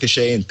games like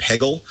Ricochet and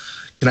Peggle?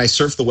 Can I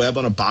surf the web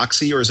on a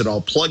Boxy, or is it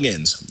all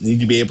plugins? I need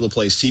to be able to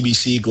play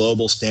CBC,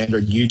 Global,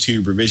 Standard,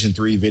 YouTube, Revision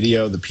 3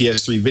 video. The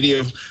PS3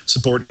 video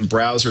support in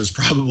browser is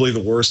probably the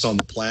worst on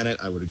the planet.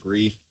 I would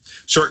agree.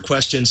 Short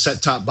question,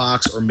 set-top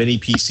box or mini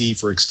PC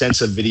for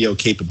extensive video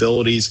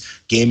capabilities.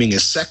 Gaming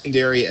is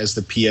secondary as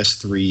the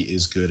PS3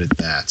 is good at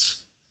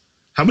that.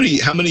 How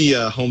many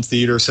home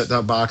theater,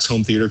 set-top box,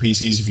 home theater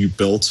PCs have you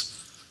built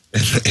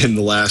in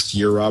the last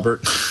year,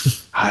 Robert?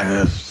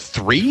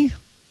 3?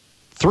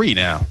 3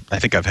 now, I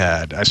think I've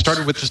had. I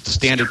started with just a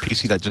standard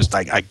PC that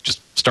I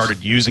just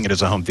started using it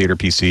as a home theater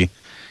PC.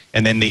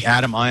 And then the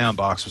Atom Ion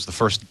box was the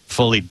first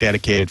fully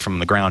dedicated from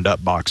the ground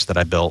up box that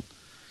I built.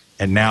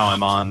 And now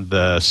I'm on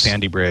the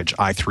Sandy Bridge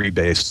i3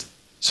 based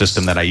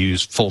system that I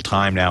use full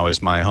time now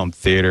as my home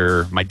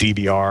theater, my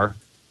DVR.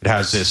 It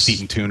has a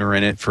Seaton tuner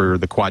in it for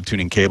the quad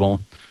tuning cable.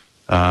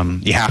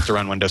 You have to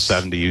run Windows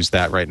 7 to use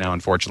that right now.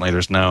 Unfortunately,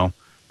 there's no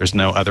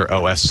other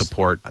OS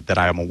support that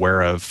I am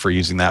aware of for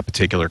using that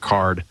particular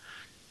card.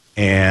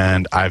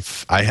 And I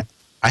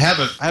have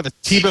a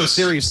TiVo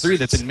Series 3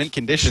 that's in mint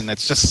condition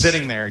that's just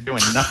sitting there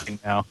doing nothing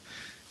now,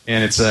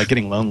 and it's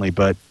getting lonely.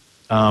 But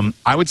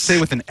I would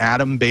say with an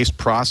Atom-based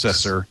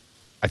processor,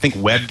 I think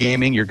web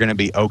gaming you're going to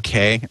be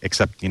okay,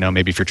 except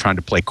maybe if you're trying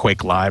to play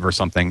Quake Live or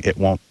something, it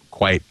won't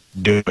quite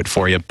do it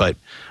for you. But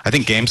I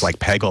think games like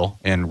Peggle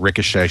and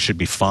Ricochet should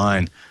be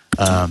fine.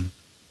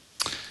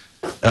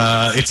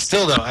 It's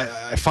still though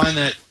I find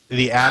that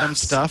the Atom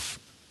stuff,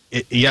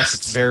 yes,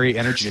 it's very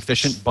energy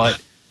efficient,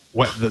 but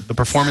what the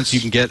performance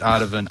you can get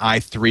out of an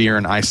i3 or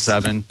an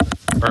i7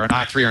 or an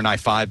i3 or an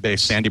i5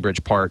 based Sandy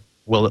Bridge part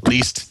will at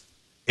least,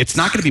 it's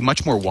not going to be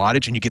much more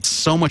wattage, and you get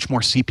so much more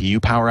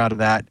CPU power out of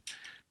that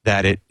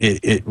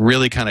it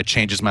really kind of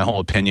changes my whole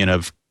opinion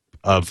of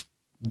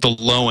the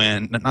low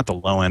end, not the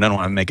low end. I don't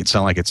want to make it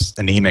sound like it's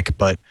anemic,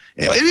 but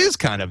it is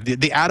kind of.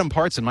 The Atom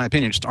parts, in my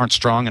opinion, just aren't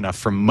strong enough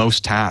for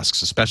most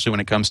tasks, especially when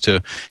it comes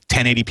to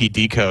 1080p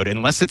decode,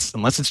 unless it's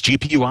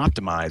GPU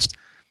optimized,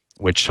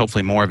 which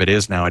hopefully more of it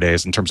is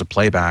nowadays in terms of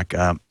playback.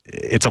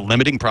 It's a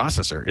limiting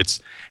processor.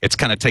 It's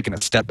kind of taken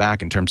a step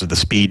back in terms of the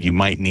speed you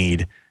might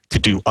need to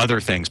do other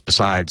things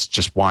besides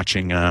just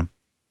watching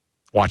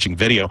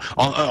video.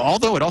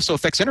 Although it also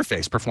affects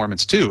interface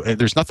performance too.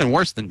 There's nothing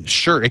worse than,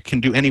 sure, it can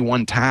do any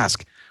one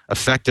task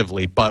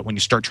effectively, but when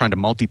you start trying to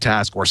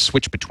multitask or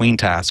switch between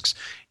tasks,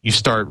 you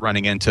start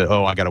running into,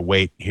 I got to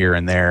wait here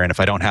and there, and if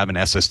I don't have an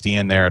SSD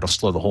in there, it'll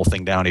slow the whole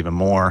thing down even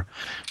more.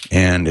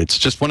 And it's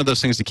just one of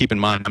those things to keep in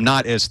mind. I'm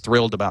not as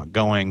thrilled about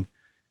going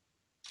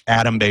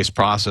Atom-based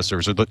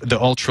processors or the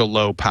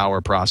ultra-low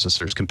power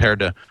processors compared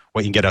to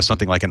what you can get out of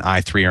something like an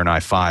i3 or an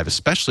i5,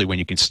 especially when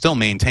you can still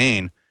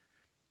maintain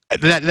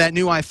that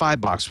new i5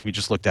 box we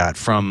just looked at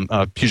from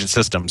Fusion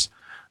Systems.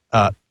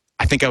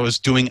 I think I was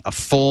doing a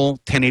full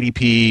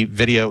 1080p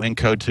video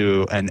encode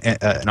to an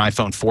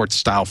iPhone 4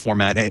 style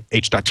format,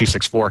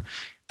 H.264.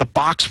 The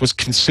box was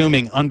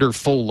consuming under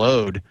full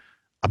load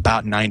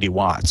about 90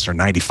 watts or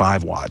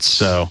 95 watts.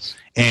 So,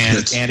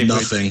 That's and it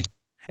nothing.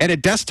 and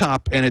at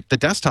desktop, the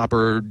desktop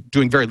are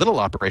doing very little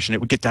operation, it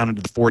would get down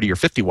into the 40 or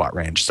 50 watt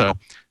range. So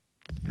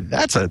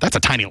that's a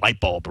tiny light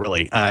bulb,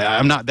 really.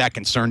 I'm not that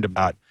concerned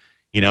about,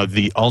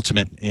 the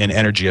ultimate in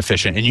energy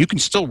efficient. And you can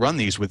still run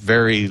these with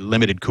very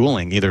limited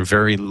cooling, either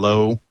very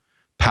low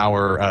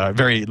power,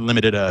 very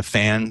limited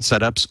fan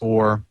setups,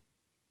 or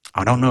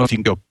I don't know if you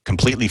can go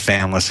completely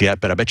fanless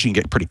yet, but I bet you can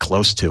get pretty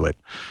close to it.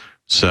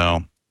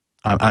 So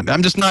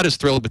I'm just not as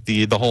thrilled with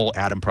the whole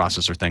Atom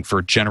processor thing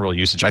for general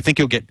usage. I think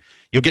you'll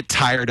get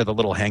tired of the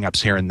little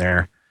hangups here and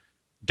there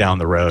down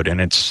the road,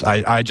 and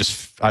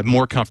I'm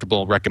more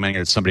comfortable recommending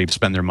that somebody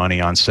spend their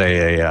money on,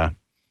 say,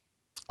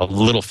 a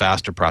little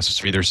faster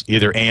processor,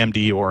 either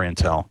AMD or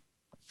Intel.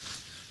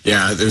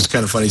 Yeah, it was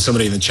kind of funny.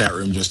 Somebody in the chat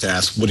room just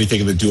asked, what do you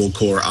think of the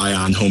dual-core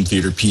Ion home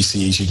theater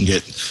PCs? You can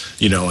get,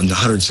 on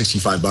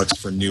 $165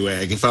 for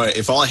Newegg.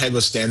 If all I had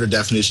was standard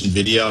definition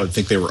video, I would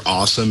think they were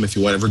awesome. If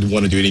you ever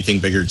want to do anything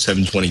bigger than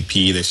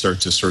 720p, they start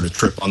to sort of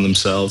trip on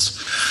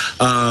themselves.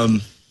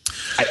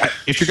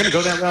 If you're going to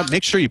go that route,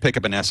 make sure you pick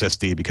up an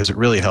SSD, because it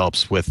really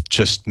helps with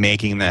just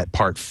making that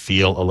part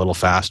feel a little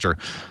faster.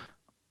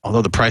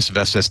 Although the price of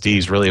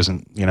SSDs really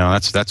isn't,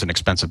 that's an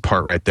expensive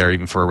part right there,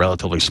 even for a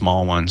relatively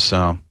small one.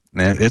 So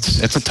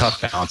it's a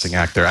tough balancing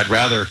act there. I'd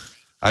rather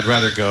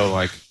go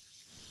like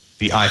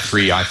the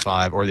i3,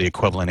 i5, or the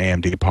equivalent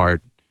AMD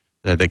part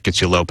that gets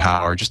you low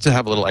power, just to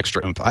have a little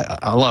extra oomph.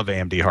 I love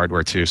AMD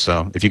hardware too,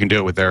 so if you can do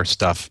it with their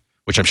stuff,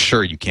 which I'm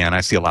sure you can. I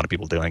see a lot of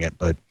people doing it,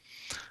 but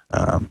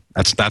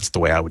that's the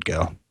way I would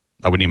go.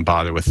 I wouldn't even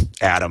bother with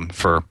Atom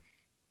for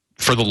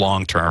the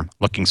long term.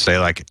 Looking, say,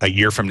 like a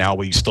year from now,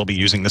 will you still be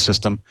using the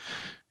system?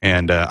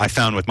 And I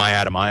found with my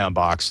Atom Ion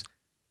box,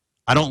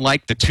 I don't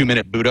like the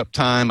 2-minute boot up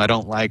time. I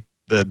don't like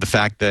the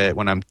fact that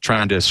when I'm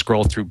trying to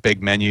scroll through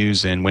big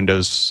menus in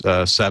Windows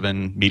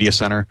 7 Media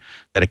Center,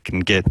 that it can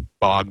get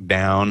bogged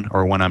down,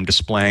 or when I'm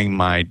displaying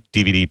my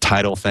DVD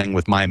title thing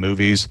with my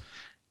movies,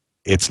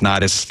 it's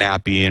not as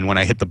snappy, and when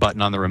I hit the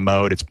button on the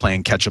remote, it's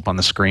playing catch up on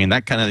the screen.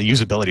 That kind of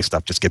usability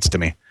stuff just gets to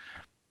me.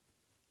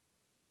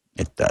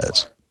 It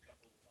does.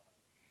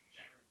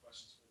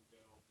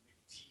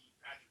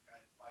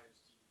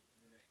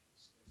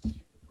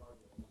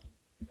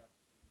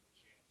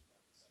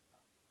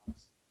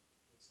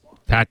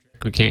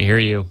 Patrick, we can't hear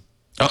you.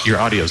 Oh, your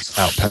audio's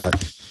out, Pat.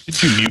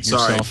 Did you mute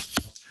Sorry. yourself?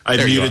 I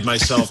There you muted are.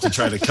 myself to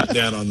try to cut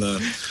down on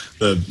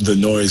the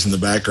noise in the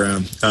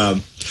background.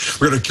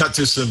 We're going to cut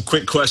to some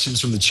quick questions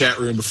from the chat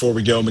room before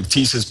we go.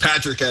 McTee says,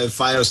 Patrick, I have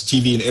Fios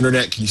TV and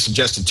internet. Can you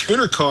suggest a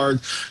tuner card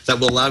that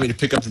will allow me to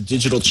pick up the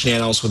digital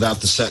channels without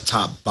the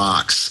set-top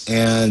box?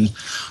 And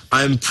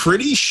I'm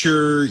pretty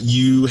sure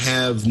you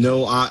have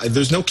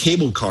there's no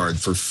cable card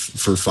for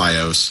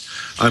Fios.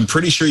 I'm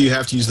pretty sure you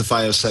have to use the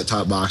Fios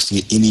set-top box to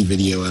get any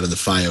video out of the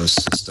Fios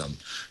system.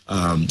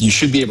 You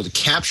should be able to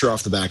capture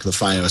off the back of the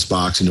Fios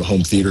box into a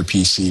home theater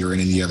PC or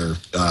any of the other,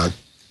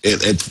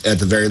 at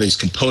the very least,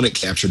 component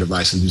capture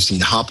devices. We've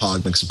seen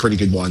Hauppauge makes a pretty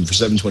good one for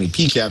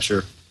 720p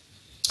capture.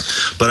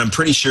 But I'm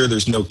pretty sure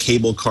there's no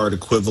cable card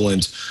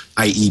equivalent,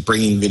 i.e.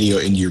 bringing video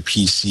into your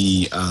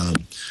PC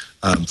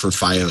for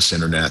Fios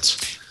internet.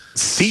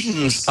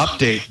 Seaton's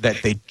update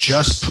that they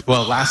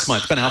last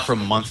month, it's been out for a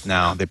month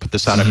now. They put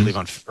this out, I believe,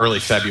 on early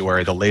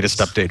February. The latest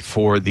update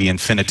for the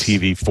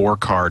Infinity 4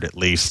 card, at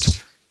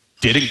least,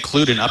 did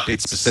include an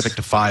update specific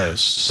to Fios.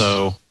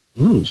 So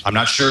I'm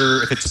not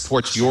sure if it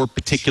supports your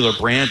particular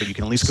brand, but you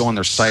can at least go on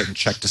their site and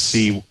check to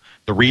see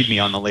the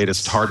README on the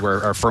latest hardware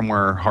or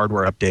firmware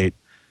hardware update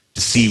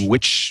to see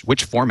which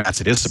formats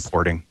it is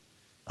supporting.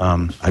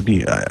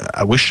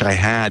 I wish I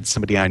had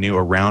somebody I knew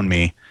around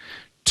me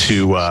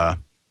to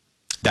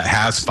that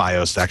has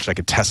Fios that actually I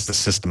could test the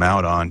system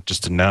out on,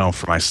 just to know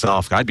for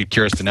myself. I'd be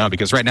curious to know,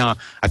 because right now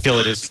I feel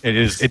it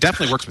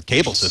definitely works with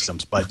cable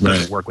systems, but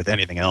doesn't work with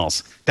anything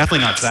else.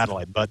 Definitely not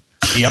satellite, but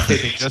the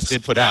update they just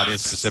did put out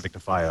is specific to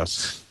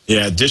Fios.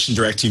 Yeah, Dish and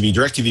DirecTV.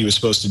 DirecTV was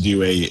supposed to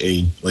do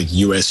a like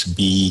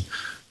USB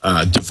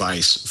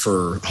device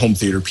for home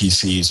theater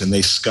PCs, and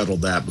they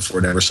scuttled that before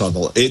it ever saw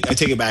I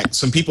take it back.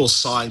 Some people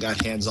saw and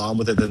got hands-on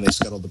with it, then they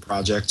scuttled the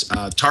project.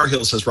 Tar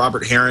Heel says,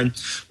 Robert Heron,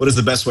 what is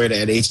the best way to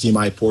add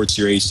HDMI ports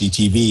to your HD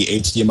TV?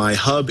 HDMI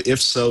hub? If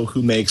so,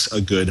 who makes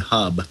a good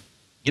hub?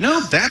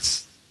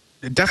 That's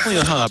definitely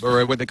a hub,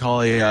 or what they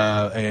call an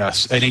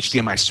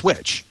HDMI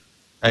switch.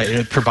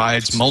 It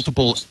provides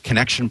multiple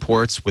connection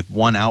ports with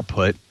one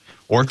output.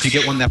 Or if you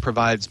get one that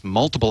provides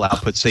multiple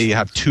outputs, say you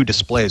have 2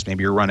 displays,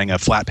 maybe you're running a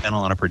flat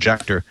panel on a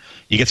projector,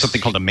 you get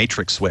something called a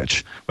matrix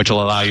switch, which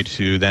will allow you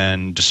to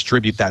then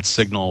distribute that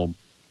signal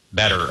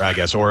better, I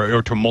guess,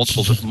 or to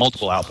multiple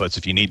outputs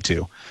if you need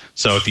to.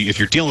 So if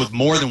you're dealing with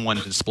more than one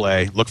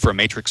display, look for a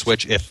matrix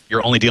switch. If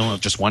you're only dealing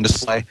with just one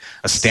display,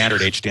 a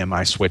standard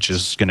HDMI switch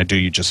is going to do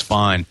you just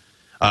fine.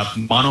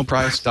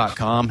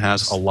 Monoprice.com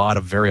has a lot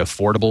of very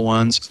affordable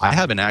ones. I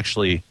haven't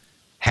actually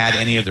had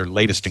any of their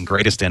latest and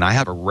greatest in. I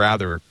have a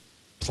rather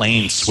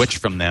plain switch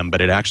from them, but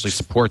it actually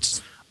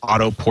supports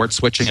auto port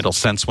switching. It'll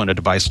sense when a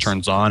device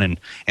turns on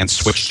and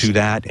switch to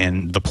that,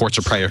 and the ports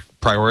are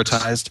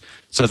prioritized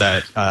so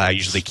that I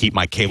usually keep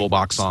my cable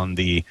box on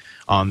the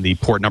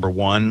port number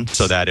 1,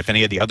 so that if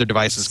any of the other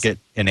devices get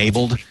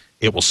enabled,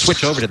 it will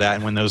switch over to that,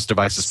 and when those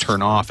devices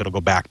turn off, it'll go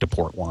back to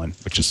port 1,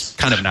 which is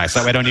kind of nice.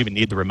 That way I don't even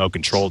need the remote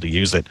control to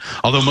use it.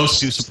 Although most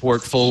do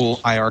support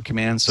full IR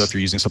commands, so if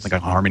you're using something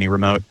like a Harmony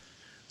remote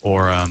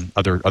or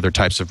other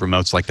types of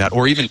remotes like that,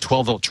 or even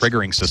 12-volt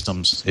triggering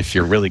systems, if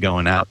you're really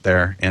going out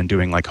there and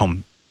doing like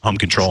home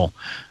control,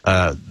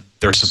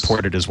 they're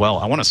supported as well.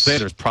 I want to say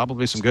there's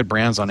probably some good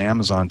brands on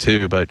Amazon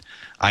too, but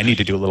I need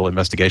to do a little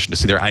investigation to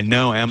see there. I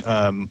know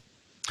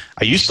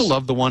I used to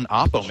love the one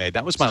Oppo made.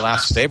 That was my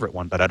last favorite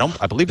one, but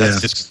I believe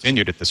that's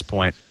discontinued at this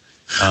point.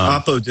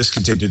 Oppo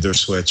discontinued their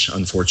Switch,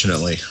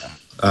 unfortunately.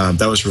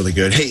 That was really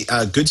good. Hey,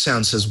 Good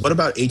Sound says, what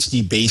about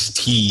HD Base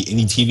T?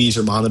 Any TVs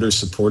or monitors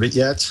support it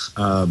yet?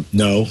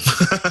 No.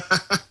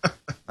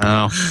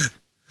 I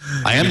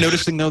am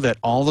noticing, though, that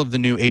all of the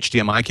new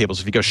HDMI cables,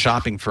 if you go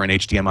shopping for an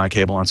HDMI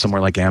cable on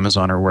somewhere like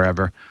Amazon or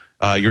wherever,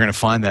 you're going to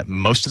find that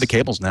most of the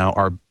cables now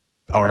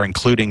are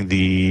including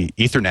the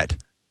Ethernet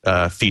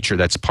feature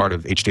that's part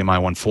of HDMI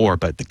 1.4,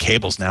 but the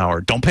cables now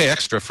are don't pay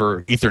extra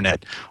for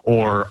Ethernet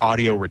or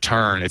audio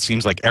return. It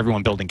seems like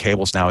everyone building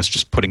cables now is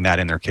just putting that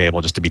in their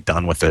cable just to be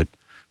done with it.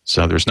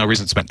 So there's no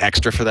reason to spend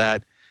extra for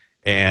that.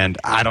 And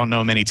I don't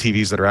know many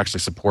TVs that are actually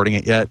supporting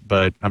it yet,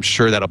 but I'm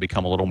sure that'll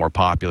become a little more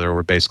popular,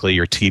 where basically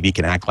your TV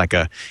can act like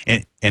an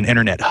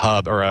internet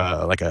hub, or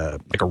like a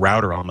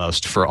router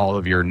almost, for all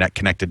of your net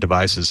connected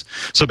devices.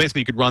 So basically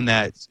you could run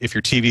that if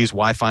your TV is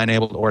Wi-Fi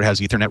enabled or it has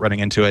Ethernet running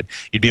into it.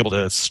 You'd be able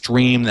to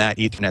stream that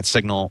Ethernet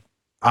signal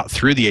out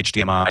through the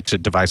HDMI to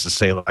devices,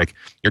 say like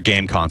your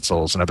game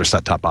consoles and other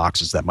set-top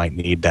boxes that might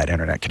need that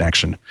internet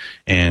connection.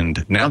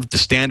 And now that the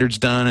standard's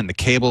done and the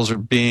cables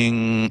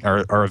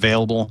are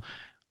available,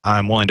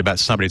 I'm willing to bet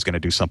somebody's going to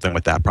do something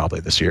with that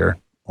probably this year,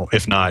 well,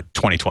 if not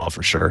 2012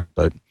 for sure.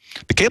 But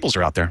the cables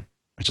are out there,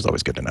 which is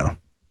always good to know.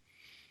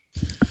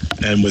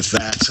 And with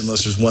that,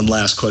 unless there's one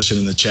last question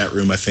in the chat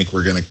room, I think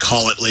we're going to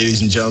call it,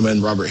 ladies and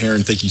gentlemen. Robert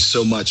Heron, thank you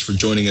so much for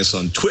joining us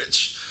on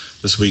Twitch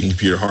this week in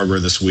Computer Hardware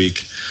this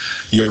week.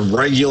 Your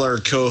regular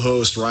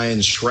co-host, Ryan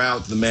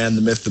Shrout, the man,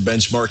 the myth, the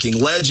benchmarking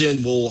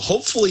legend, will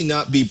hopefully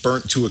not be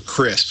burnt to a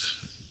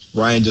crisp.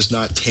 Ryan does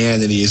not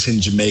tan, and he is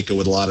in Jamaica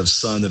with a lot of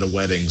sun at a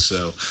wedding.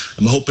 So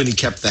I'm hoping he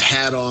kept the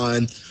hat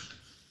on,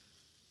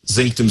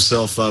 zinced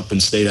himself up,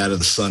 and stayed out of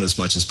the sun as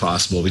much as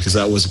possible, because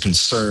that was a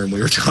concern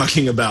we were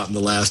talking about in the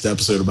last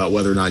episode about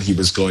whether or not he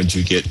was going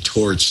to get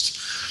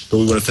torched. But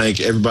we want to thank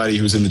everybody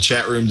who's in the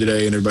chat room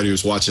today and everybody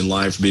who's watching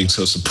live for being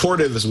so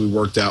supportive as we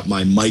worked out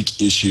my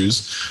mic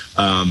issues.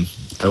 I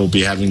will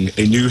be having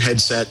a new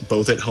headset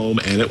both at home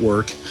and at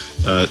work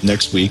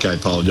next week. I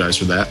apologize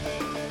for that.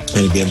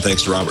 And again,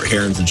 thanks to Robert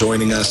Heron for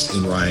joining us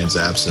in Ryan's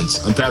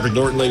absence. I'm Patrick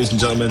Norton, ladies and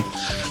gentlemen.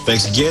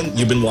 Thanks again.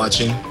 You've been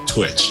watching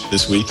Twitch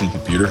This Week in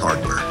Computer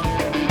Hardware.